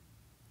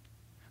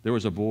 There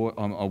was a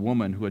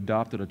woman who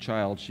adopted a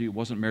child. She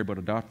wasn't married, but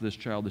adopted this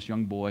child, this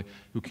young boy,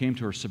 who came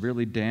to her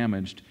severely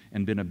damaged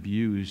and been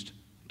abused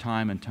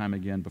time and time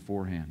again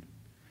beforehand.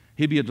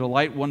 He'd be a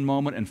delight one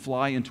moment and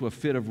fly into a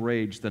fit of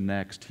rage the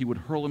next. He would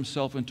hurl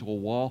himself into a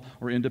wall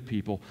or into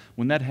people.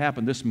 When that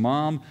happened, this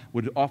mom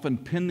would often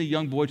pin the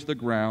young boy to the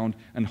ground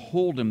and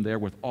hold him there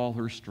with all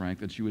her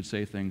strength. And she would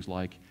say things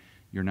like,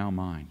 you're now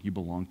mine. You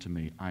belong to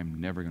me. I'm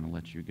never going to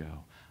let you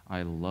go.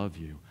 I love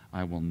you.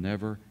 I will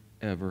never,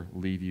 ever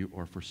leave you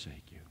or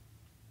forsake you.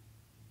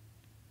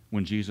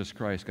 When Jesus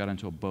Christ got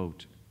into a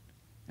boat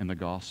in the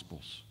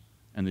Gospels,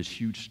 and this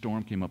huge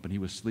storm came up, and He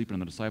was sleeping,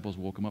 and the disciples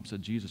woke Him up and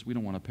said, Jesus, we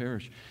don't want to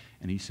perish.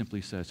 And He simply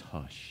says,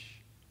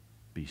 hush,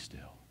 be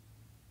still.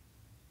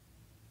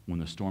 When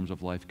the storms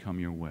of life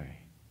come your way,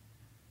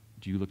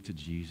 do you look to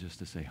Jesus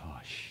to say,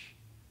 hush,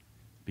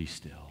 be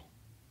still?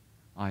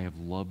 I have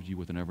loved you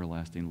with an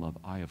everlasting love.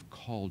 I have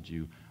called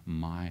you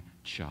my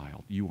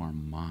child. You are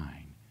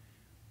mine.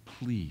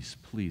 Please,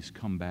 please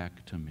come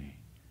back to me.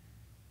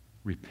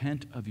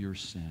 Repent of your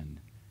sin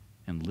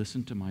and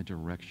listen to my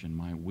direction,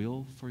 my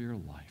will for your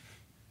life.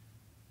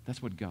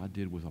 That's what God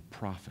did with a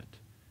prophet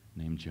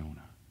named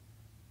Jonah.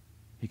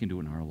 He can do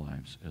it in our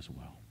lives as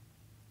well.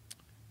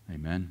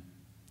 Amen.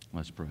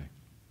 Let's pray.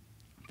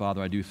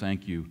 Father, I do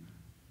thank you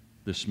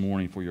this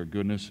morning for your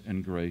goodness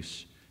and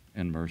grace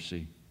and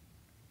mercy.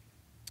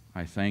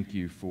 I thank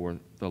you for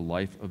the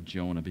life of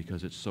Jonah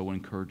because it so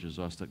encourages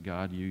us that,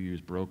 God, you use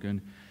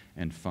broken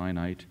and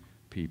finite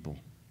people.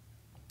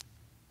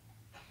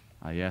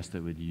 I ask that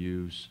we would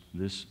use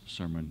this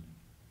sermon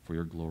for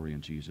your glory in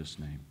Jesus'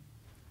 name.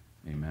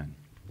 Amen.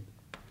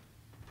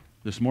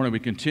 This morning we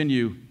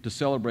continue to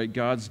celebrate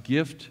God's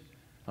gift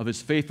of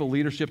His faithful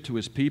leadership to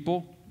His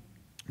people.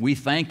 We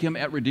thank Him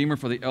at Redeemer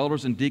for the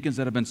elders and deacons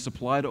that have been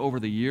supplied over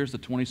the years, the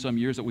 20-some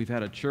years that we've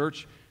had at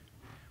church.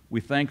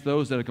 We thank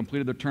those that have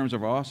completed their terms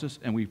of office,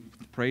 and we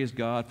praise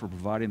God for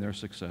providing their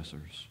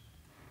successors.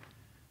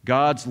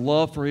 God's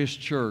love for His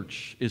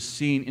church is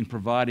seen in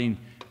providing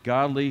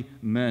godly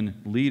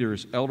men,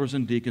 leaders, elders,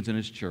 and deacons in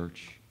His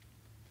church.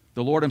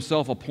 The Lord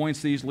Himself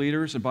appoints these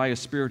leaders, and by His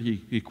Spirit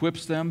He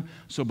equips them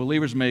so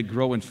believers may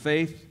grow in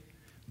faith,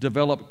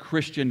 develop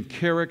Christian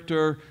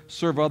character,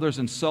 serve others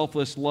in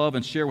selfless love,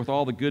 and share with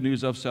all the good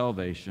news of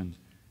salvation.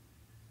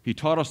 He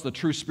taught us the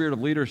true spirit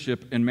of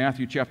leadership in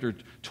Matthew chapter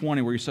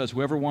 20, where He says,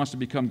 whoever wants to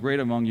become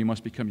great among you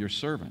must become your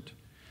servant.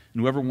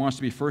 And whoever wants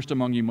to be first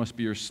among you must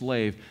be your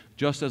slave,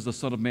 just as the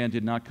Son of Man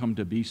did not come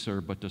to be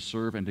served, but to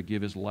serve and to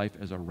give His life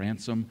as a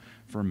ransom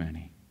for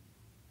many.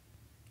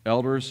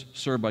 Elders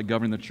serve by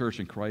governing the church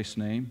in Christ's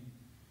name.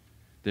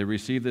 They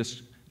received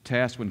this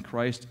task when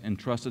Christ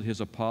entrusted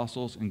His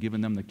apostles and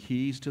given them the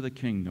keys to the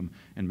kingdom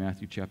in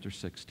Matthew chapter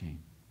 16.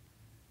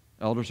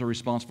 Elders are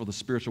responsible for the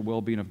spiritual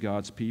well-being of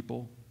God's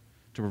people,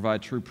 to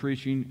provide true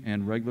preaching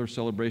and regular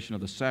celebration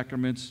of the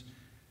sacraments,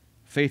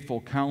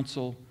 faithful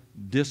counsel,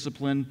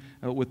 discipline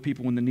with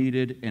people when they're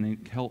needed,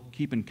 and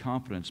keep in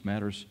confidence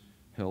matters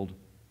held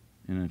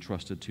and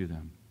entrusted to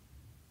them.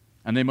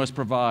 And they must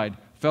provide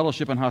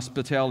fellowship and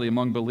hospitality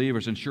among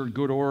believers, ensure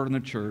good order in the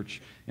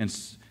church, and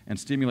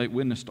stimulate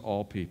witness to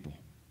all people.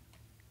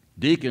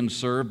 Deacons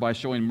serve by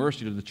showing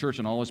mercy to the church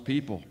and all its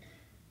people.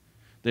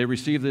 They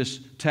receive this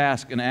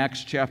task in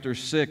Acts chapter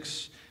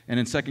 6 and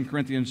in 2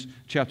 Corinthians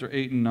chapter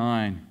 8 and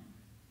 9.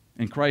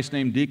 In Christ's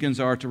name, deacons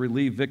are to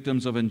relieve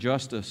victims of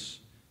injustice.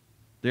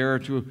 They are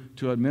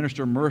to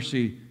administer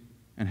mercy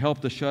and help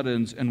the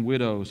shut-ins and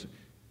widows.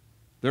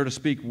 They're to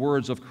speak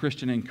words of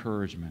Christian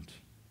encouragement.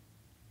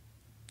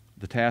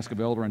 The task of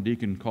elder and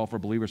deacon call for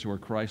believers who are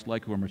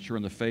Christ-like, who are mature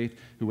in the faith,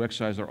 who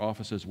exercise their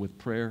offices with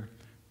prayer,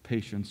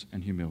 patience,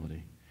 and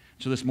humility.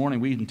 So this morning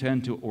we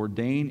intend to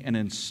ordain and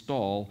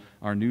install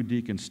our new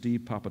deacon,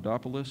 Steve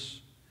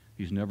Papadopoulos.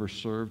 He's never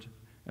served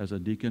as a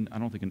deacon, I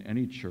don't think, in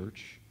any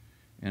church.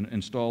 And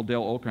install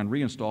Dale Okran,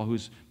 reinstall,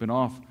 who's been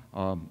off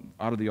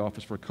out of the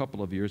office for a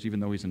couple of years, even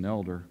though he's an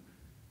elder.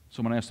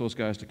 So I'm going to ask those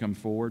guys to come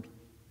forward.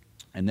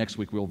 And next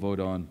week we'll vote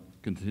on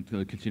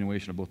the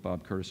continuation of both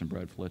Bob Curtis and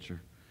Brad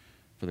Fletcher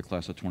for the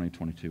class of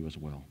 2022 as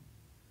well.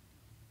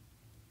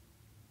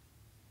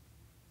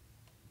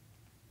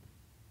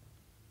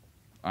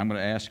 I'm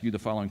going to ask you the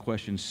following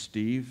questions.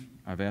 Steve,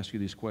 I've asked you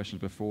these questions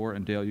before,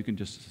 and Dale, you can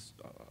just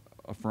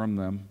affirm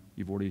them.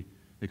 You've already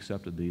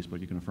accepted these,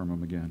 but you can affirm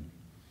them again.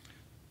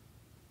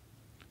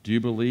 Do you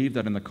believe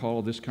that in the call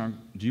of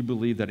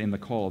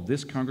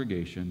this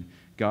congregation,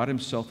 God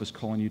Himself is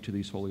calling you to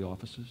these holy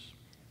offices?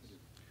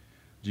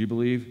 Do you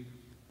believe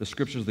the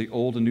Scriptures of the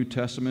Old and New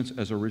Testaments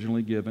as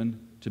originally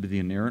given to be the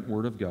inerrant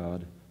Word of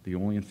God, the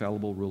only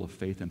infallible rule of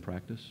faith and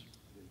practice?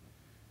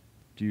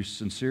 Do you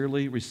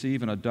sincerely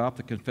receive and adopt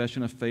the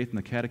confession of faith and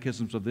the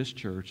catechisms of this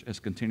church as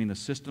containing the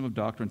system of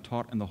doctrine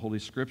taught in the Holy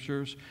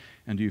Scriptures?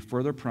 And do you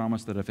further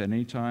promise that if at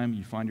any time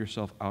you find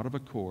yourself out of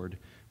accord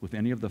with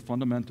any of the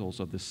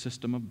fundamentals of this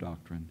system of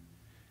doctrine,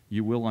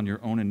 you will, on your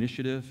own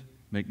initiative,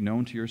 make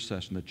known to your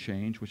session the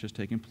change which has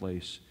taken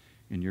place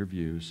in your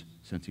views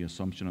since the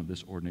assumption of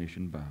this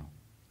ordination vow?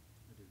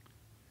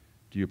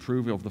 Do you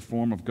approve of the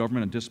form of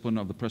government and discipline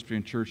of the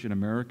Presbyterian Church in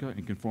America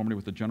in conformity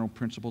with the general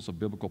principles of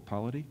biblical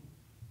polity?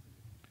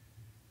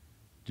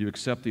 Do you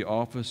accept the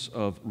office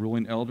of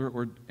ruling elder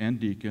and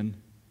deacon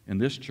in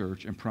this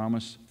church and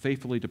promise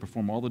faithfully to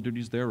perform all the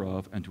duties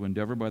thereof and to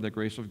endeavor by the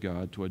grace of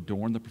God to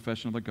adorn the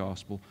profession of the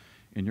gospel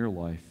in your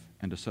life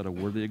and to set a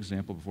worthy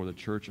example before the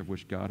church of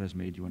which God has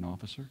made you an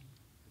officer?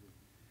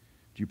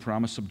 Do you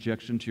promise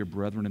subjection to your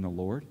brethren in the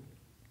Lord?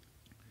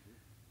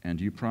 And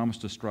do you promise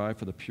to strive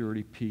for the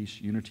purity, peace,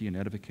 unity, and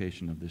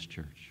edification of this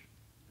church?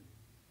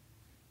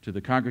 To the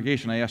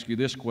congregation, I ask you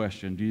this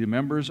question. Do you,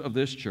 members of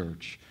this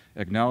church,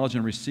 acknowledge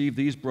and receive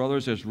these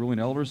brothers as ruling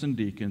elders and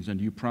deacons, and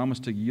do you promise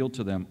to yield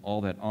to them all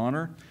that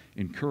honor,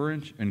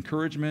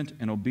 encouragement,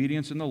 and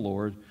obedience in the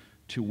Lord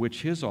to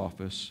which His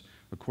office,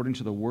 according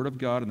to the Word of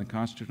God and the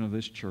Constitution of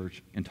this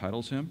church,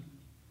 entitles him?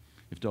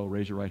 If so,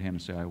 raise your right hand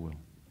and say, I will.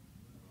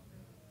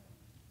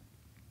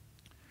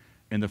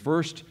 In the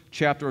first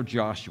chapter of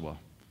Joshua,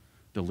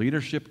 the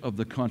leadership of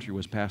the country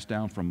was passed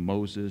down from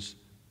Moses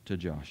to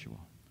Joshua.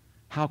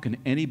 How can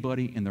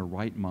anybody in their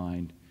right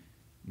mind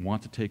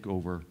want to take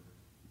over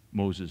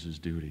Moses'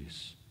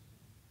 duties?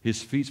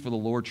 His feats for the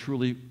Lord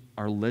truly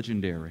are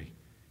legendary,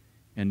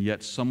 and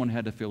yet someone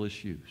had to fill his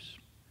shoes,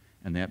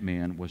 and that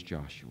man was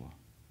Joshua.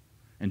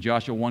 In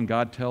Joshua 1,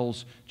 God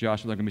tells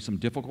Joshua there are going to be some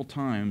difficult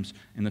times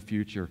in the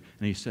future,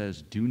 and He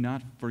says, do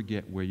not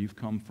forget where you've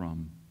come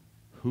from,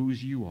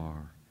 whose you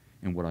are,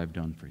 and what I've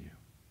done for you.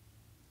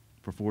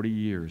 For 40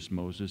 years,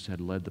 Moses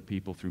had led the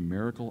people through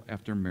miracle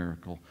after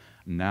miracle.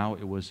 Now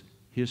it was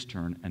his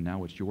turn, and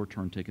now it's your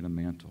turn taking the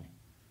mantle.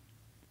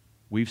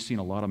 We've seen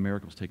a lot of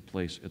miracles take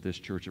place at this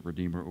church at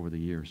Redeemer over the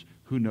years.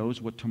 Who knows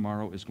what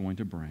tomorrow is going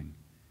to bring?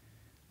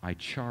 I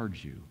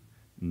charge you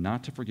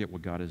not to forget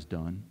what God has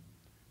done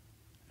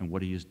and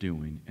what He is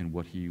doing and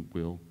what He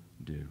will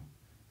do.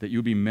 That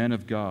you be men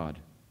of God,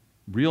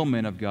 real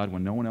men of God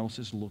when no one else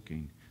is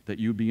looking. That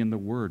you be in the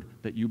Word,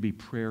 that you be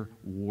prayer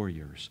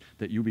warriors,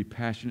 that you be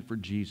passionate for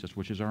Jesus,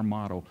 which is our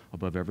motto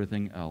above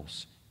everything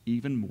else,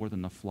 even more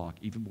than the flock,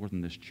 even more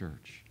than this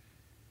church.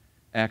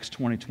 Acts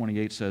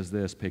 20:28 says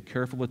this, pay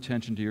careful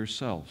attention to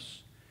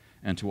yourselves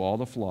and to all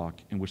the flock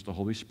in which the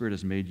Holy Spirit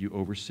has made you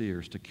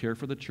overseers to care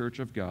for the church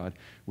of God,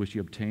 which He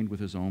obtained with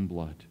His own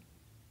blood.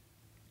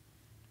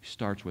 He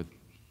starts with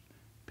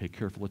pay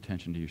careful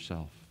attention to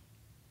yourself.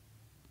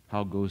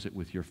 How goes it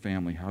with your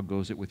family? How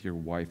goes it with your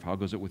wife? How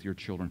goes it with your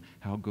children?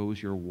 How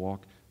goes your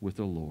walk with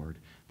the Lord?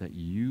 That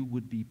you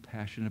would be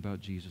passionate about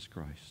Jesus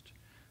Christ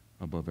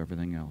above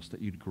everything else,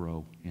 that you'd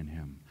grow in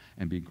Him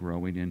and be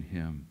growing in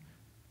Him,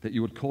 that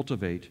you would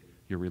cultivate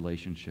your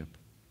relationship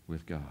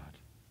with God.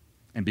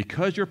 And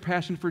because you're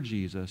passionate for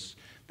Jesus,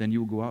 then you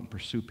will go out and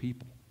pursue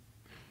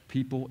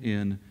people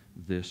in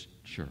this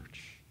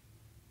church.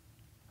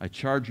 I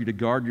charge you to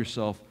guard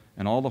yourself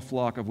and all the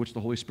flock of which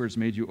the Holy Spirit has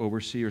made you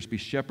overseers. Be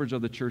shepherds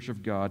of the church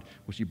of God,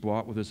 which He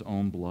bought with His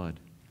own blood.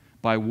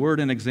 By word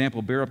and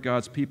example, bear up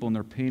God's people in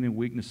their pain and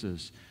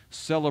weaknesses.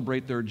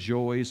 Celebrate their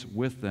joys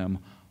with them.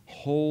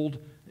 Hold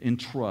in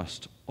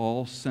trust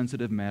all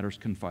sensitive matters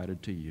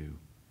confided to you.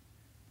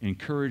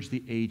 Encourage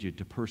the aged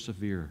to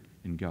persevere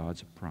in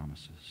God's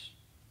promises.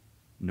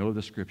 Know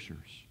the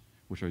Scriptures,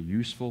 which are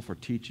useful for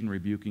teaching,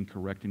 rebuking,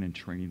 correcting, and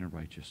training in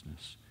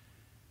righteousness.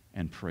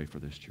 And pray for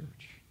this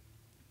church.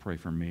 Pray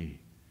for me.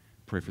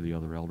 Pray for the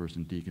other elders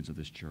and deacons of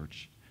this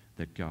church,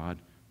 that God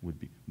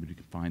would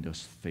find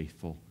us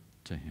faithful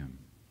to him.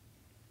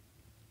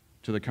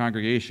 To the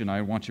congregation,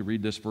 I want to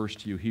read this verse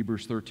to you,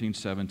 Hebrews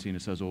 13:17.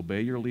 It says,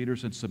 "Obey your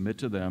leaders and submit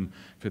to them,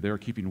 for they are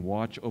keeping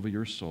watch over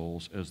your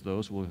souls, as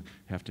those who will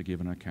have to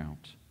give an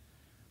account.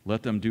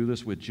 Let them do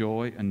this with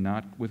joy and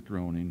not with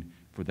groaning,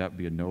 for that would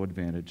be of no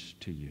advantage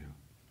to you."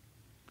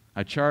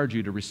 I charge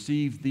you to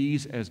receive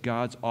these as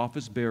God's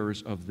office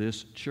bearers of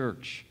this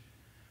church.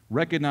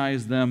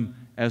 Recognize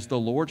them as the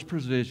Lord's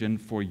provision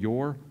for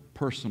your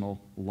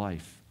personal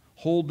life.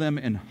 Hold them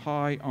in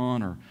high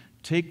honor.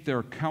 Take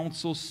their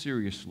counsel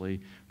seriously.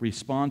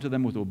 Respond to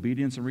them with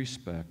obedience and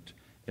respect.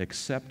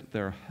 Accept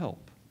their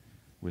help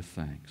with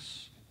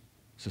thanks.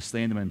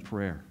 Sustain them in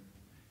prayer.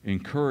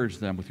 Encourage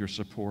them with your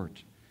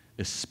support,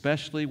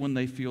 especially when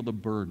they feel the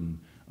burden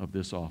of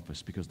this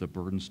office, because the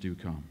burdens do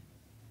come.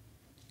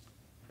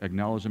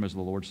 Acknowledge them as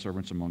the Lord's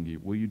servants among you.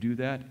 Will you do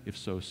that? If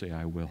so, say,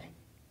 "I will."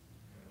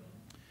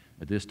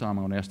 At this time,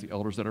 I want to ask the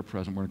elders that are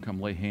present, we're going to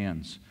come lay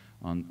hands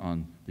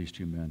on these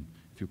two men.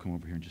 If you'll come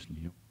over here and just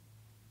kneel.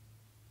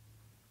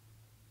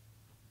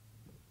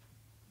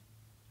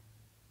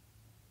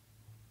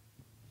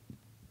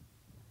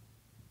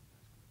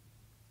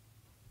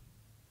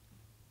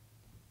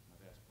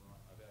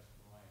 I've asked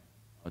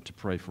Brian to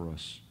pray for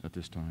us at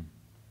this time.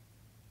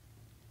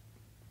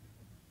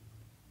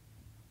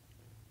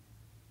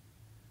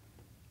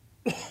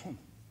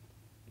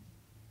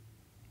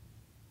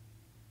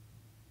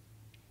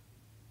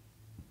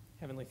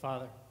 Heavenly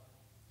Father,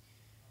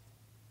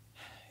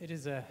 it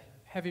is a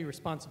heavy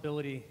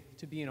responsibility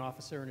to be an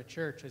officer in a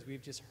church, as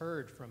we've just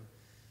heard from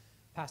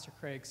Pastor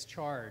Craig's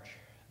charge,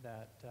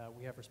 that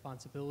we have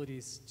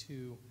responsibilities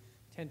to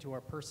tend to our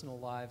personal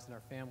lives and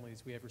our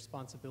families. We have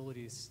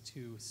responsibilities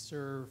to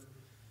serve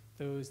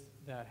those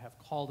that have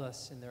called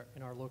us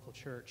in our local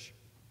church.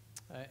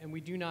 And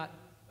we do not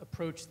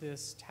approach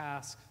this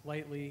task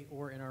lightly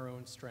or in our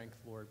own strength,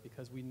 Lord,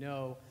 because we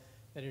know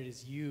that it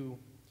is you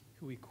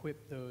who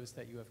equip those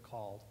that you have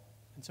called.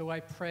 And so I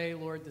pray,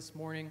 Lord, this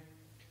morning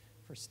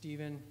for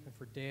Stephen and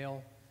for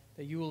Dale,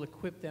 that you will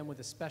equip them with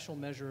a special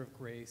measure of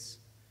grace,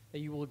 that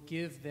you will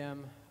give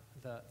them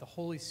the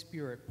Holy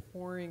Spirit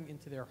pouring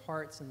into their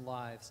hearts and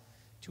lives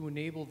to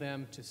enable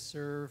them to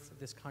serve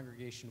this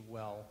congregation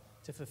well,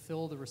 to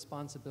fulfill the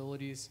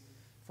responsibilities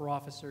for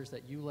officers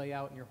that you lay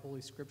out in your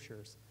Holy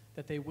Scriptures,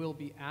 that they will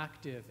be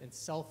active and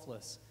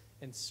selfless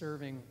in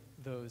serving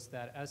those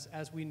that,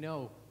 as we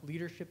know,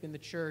 leadership in the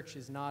church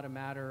is not a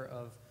matter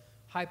of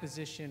high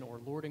position or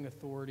lording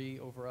authority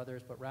over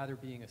others, but rather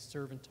being a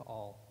servant to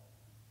all.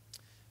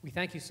 We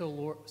thank you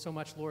so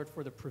much, Lord,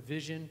 for the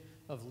provision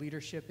of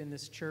leadership in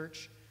this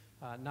church,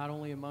 not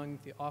only among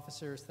the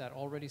officers that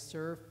already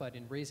serve, but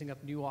in raising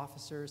up new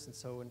officers. And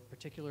so in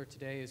particular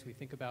today, as we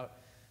think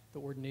about the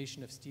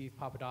ordination of Steve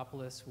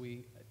Papadopoulos,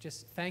 we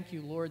just thank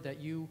you, Lord, that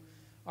you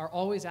are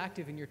always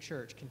active in your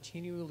church,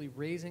 continually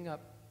raising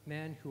up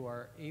men who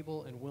are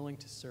able and willing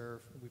to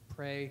serve. We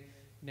pray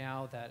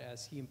now that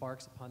as he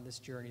embarks upon this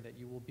journey, that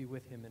you will be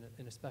with him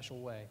in a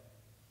special way.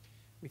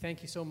 We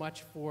thank you so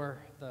much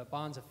for the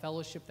bonds of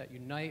fellowship that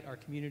unite our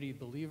community of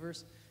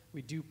believers.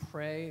 We do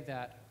pray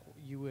that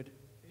you would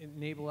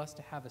enable us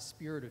to have a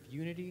spirit of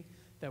unity,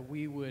 that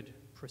we would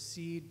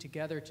proceed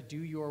together to do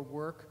your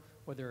work,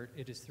 whether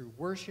it is through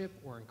worship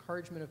or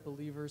encouragement of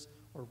believers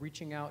or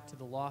reaching out to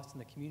the lost in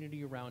the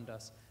community around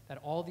us, that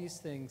all these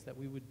things that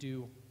we would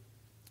do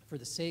for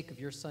the sake of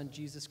your Son,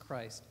 Jesus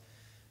Christ,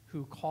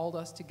 who called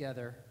us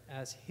together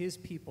as his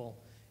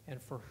people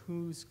and for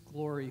whose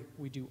glory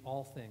we do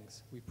all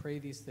things. We pray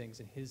these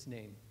things in his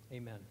name.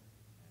 Amen.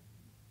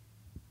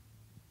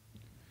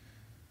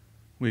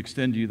 We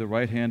extend to you the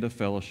right hand of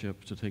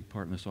fellowship to take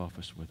part in this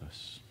office with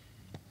us.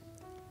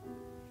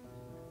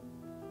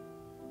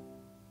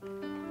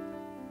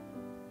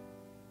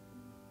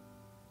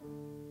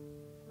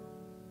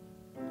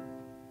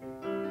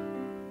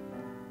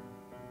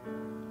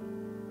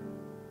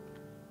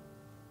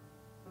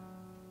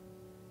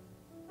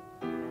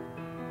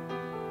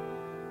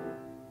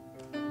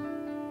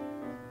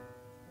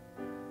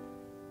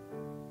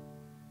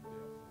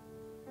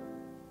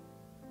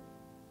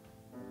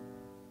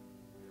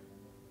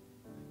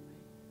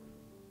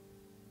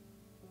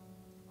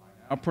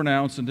 I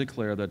pronounce and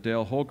declare that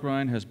Dale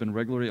Holkrein has been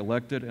regularly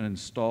elected and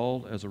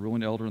installed as a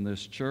ruling elder in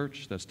this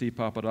church, that Steve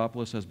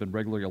Papadopoulos has been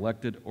regularly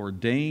elected,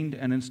 ordained,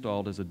 and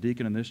installed as a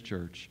deacon in this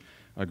church,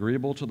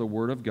 agreeable to the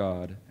Word of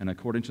God and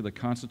according to the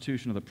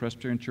Constitution of the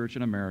Presbyterian Church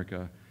in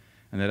America,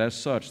 and that as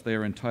such they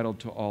are entitled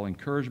to all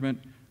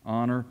encouragement,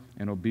 honor,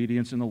 and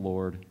obedience in the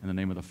Lord, in the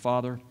name of the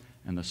Father,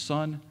 and the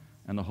Son,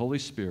 and the Holy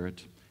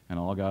Spirit, and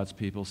all God's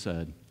people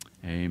said,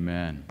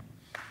 Amen.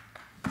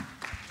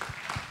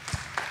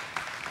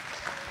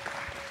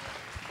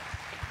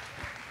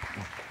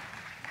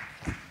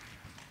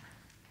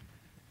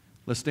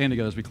 Let's stand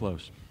together as we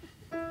close.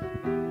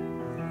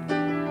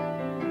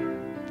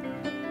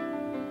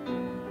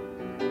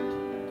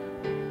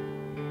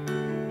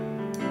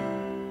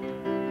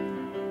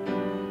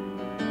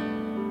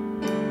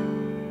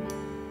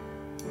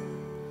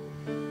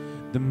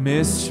 The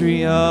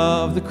mystery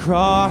of the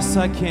cross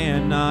I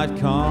cannot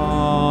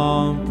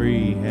comprehend.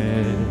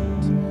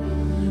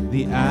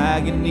 The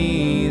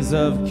agonies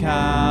of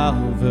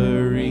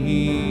Calvary.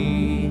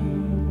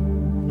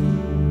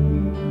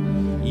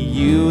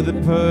 You, the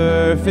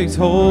perfect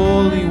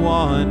Holy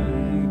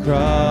One,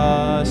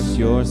 crushed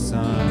your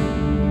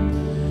Son,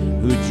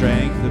 who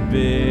drank the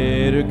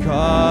bitter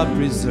cup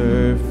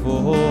reserved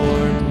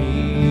for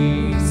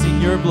me.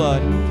 Sing your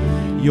blood.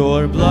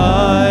 Your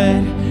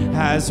blood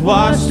has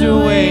washed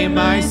away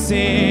my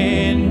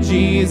sin.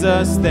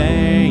 Jesus,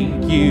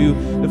 thank you.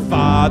 The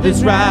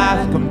Father's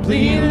wrath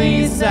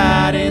completely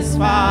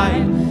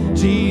satisfied.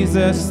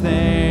 Jesus,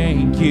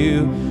 thank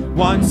you.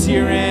 Once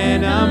your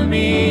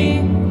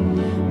enemy,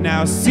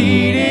 now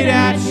seated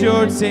at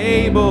your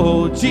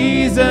table.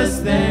 Jesus,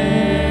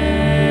 thank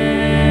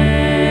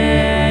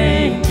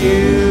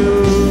you.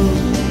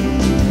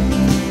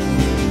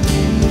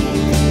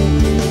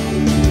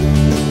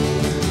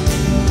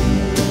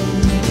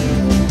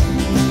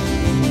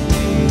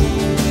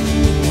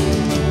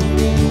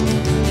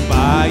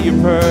 By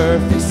your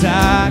perfect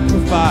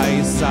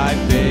sacrifice,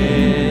 I've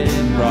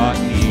been brought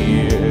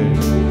near.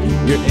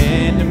 Your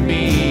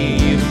enemy,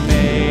 you've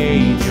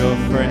made your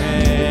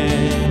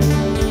friend.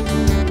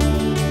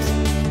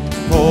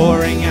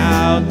 Pouring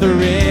out the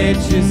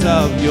riches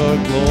of your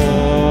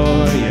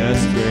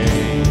glorious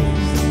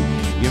grace.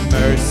 Your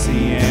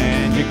mercy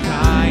and your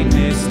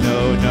kindness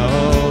know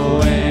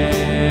no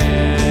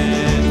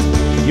end.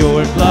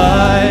 Your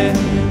blood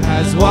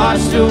has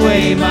washed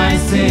away my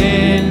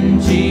sin.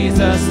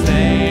 Jesus,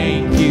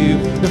 thank you.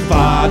 The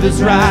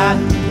Father's wrath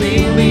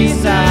completely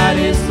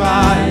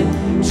satisfied.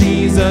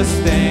 Jesus,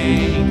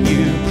 thank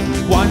you.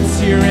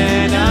 Once your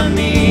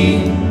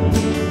enemy,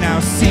 now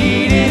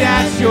seated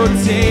at your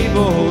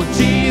table.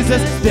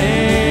 Jesus, thank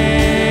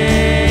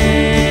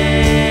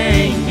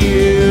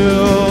you.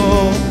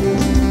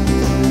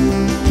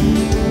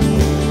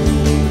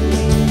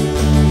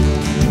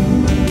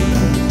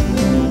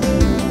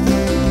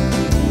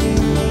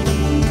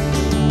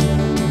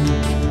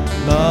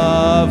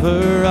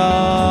 Lover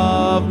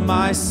of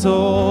my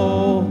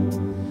soul,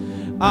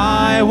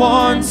 I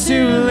want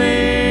to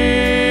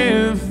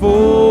live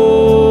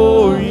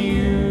for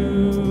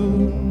you.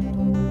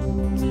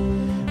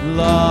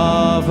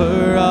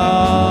 Lover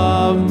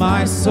of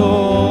my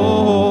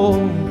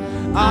soul,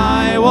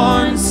 I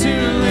want to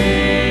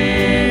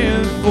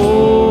live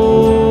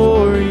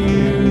for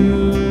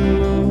you.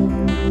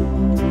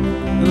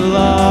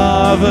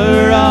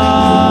 Lover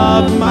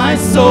of my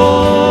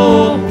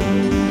soul,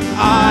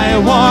 I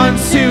want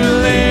to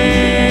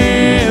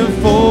live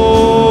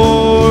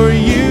for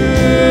you.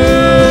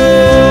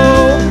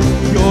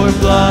 Your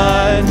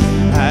blood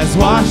has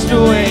washed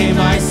away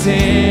my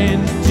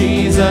sin.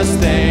 Jesus,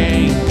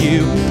 thank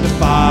you. The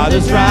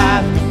Father's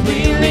wrath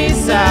completely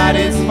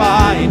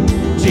satisfied.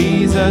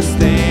 Jesus,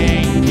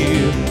 thank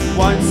you.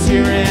 Once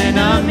your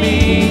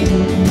enemy,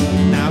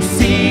 now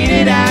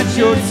seated at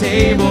your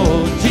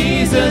table.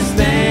 Jesus,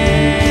 thank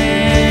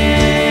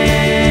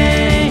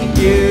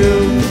you.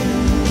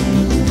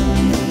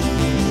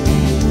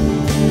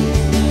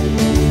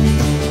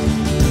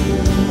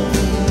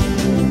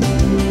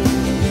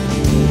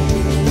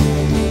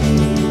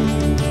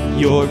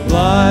 Your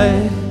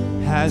blood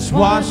has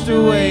washed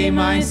away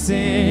my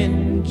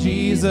sin.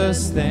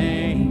 Jesus,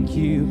 thank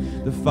you.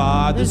 The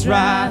Father's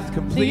wrath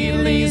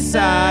completely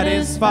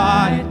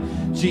satisfied.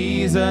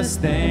 Jesus,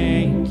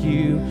 thank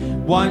you.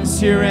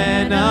 Once your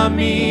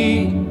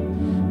enemy,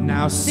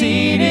 now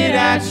seated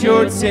at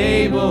your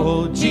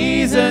table.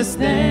 Jesus,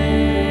 thank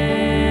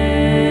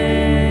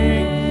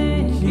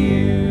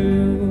you.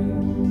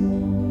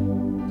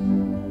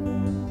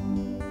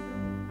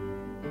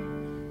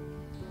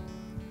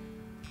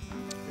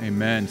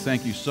 Amen.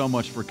 Thank you so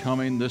much for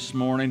coming this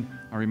morning.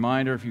 A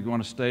reminder, if you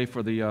want to stay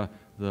for the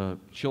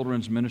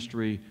children's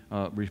ministry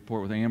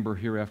report with Amber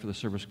here after the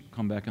service,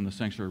 come back in the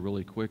sanctuary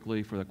really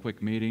quickly for that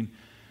quick meeting.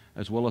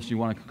 As well as you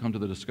want to come to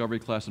the discovery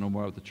class and know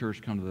more about the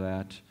church, come to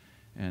that.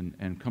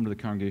 And come to the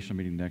congregational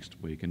meeting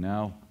next week. And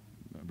now,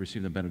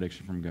 receive the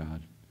benediction from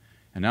God.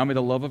 And now may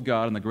the love of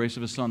God and the grace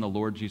of His Son, the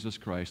Lord Jesus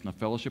Christ, and the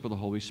fellowship of the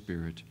Holy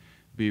Spirit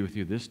be with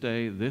you this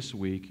day, this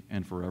week,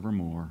 and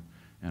forevermore.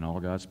 And all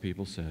God's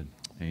people said,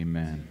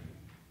 Amen.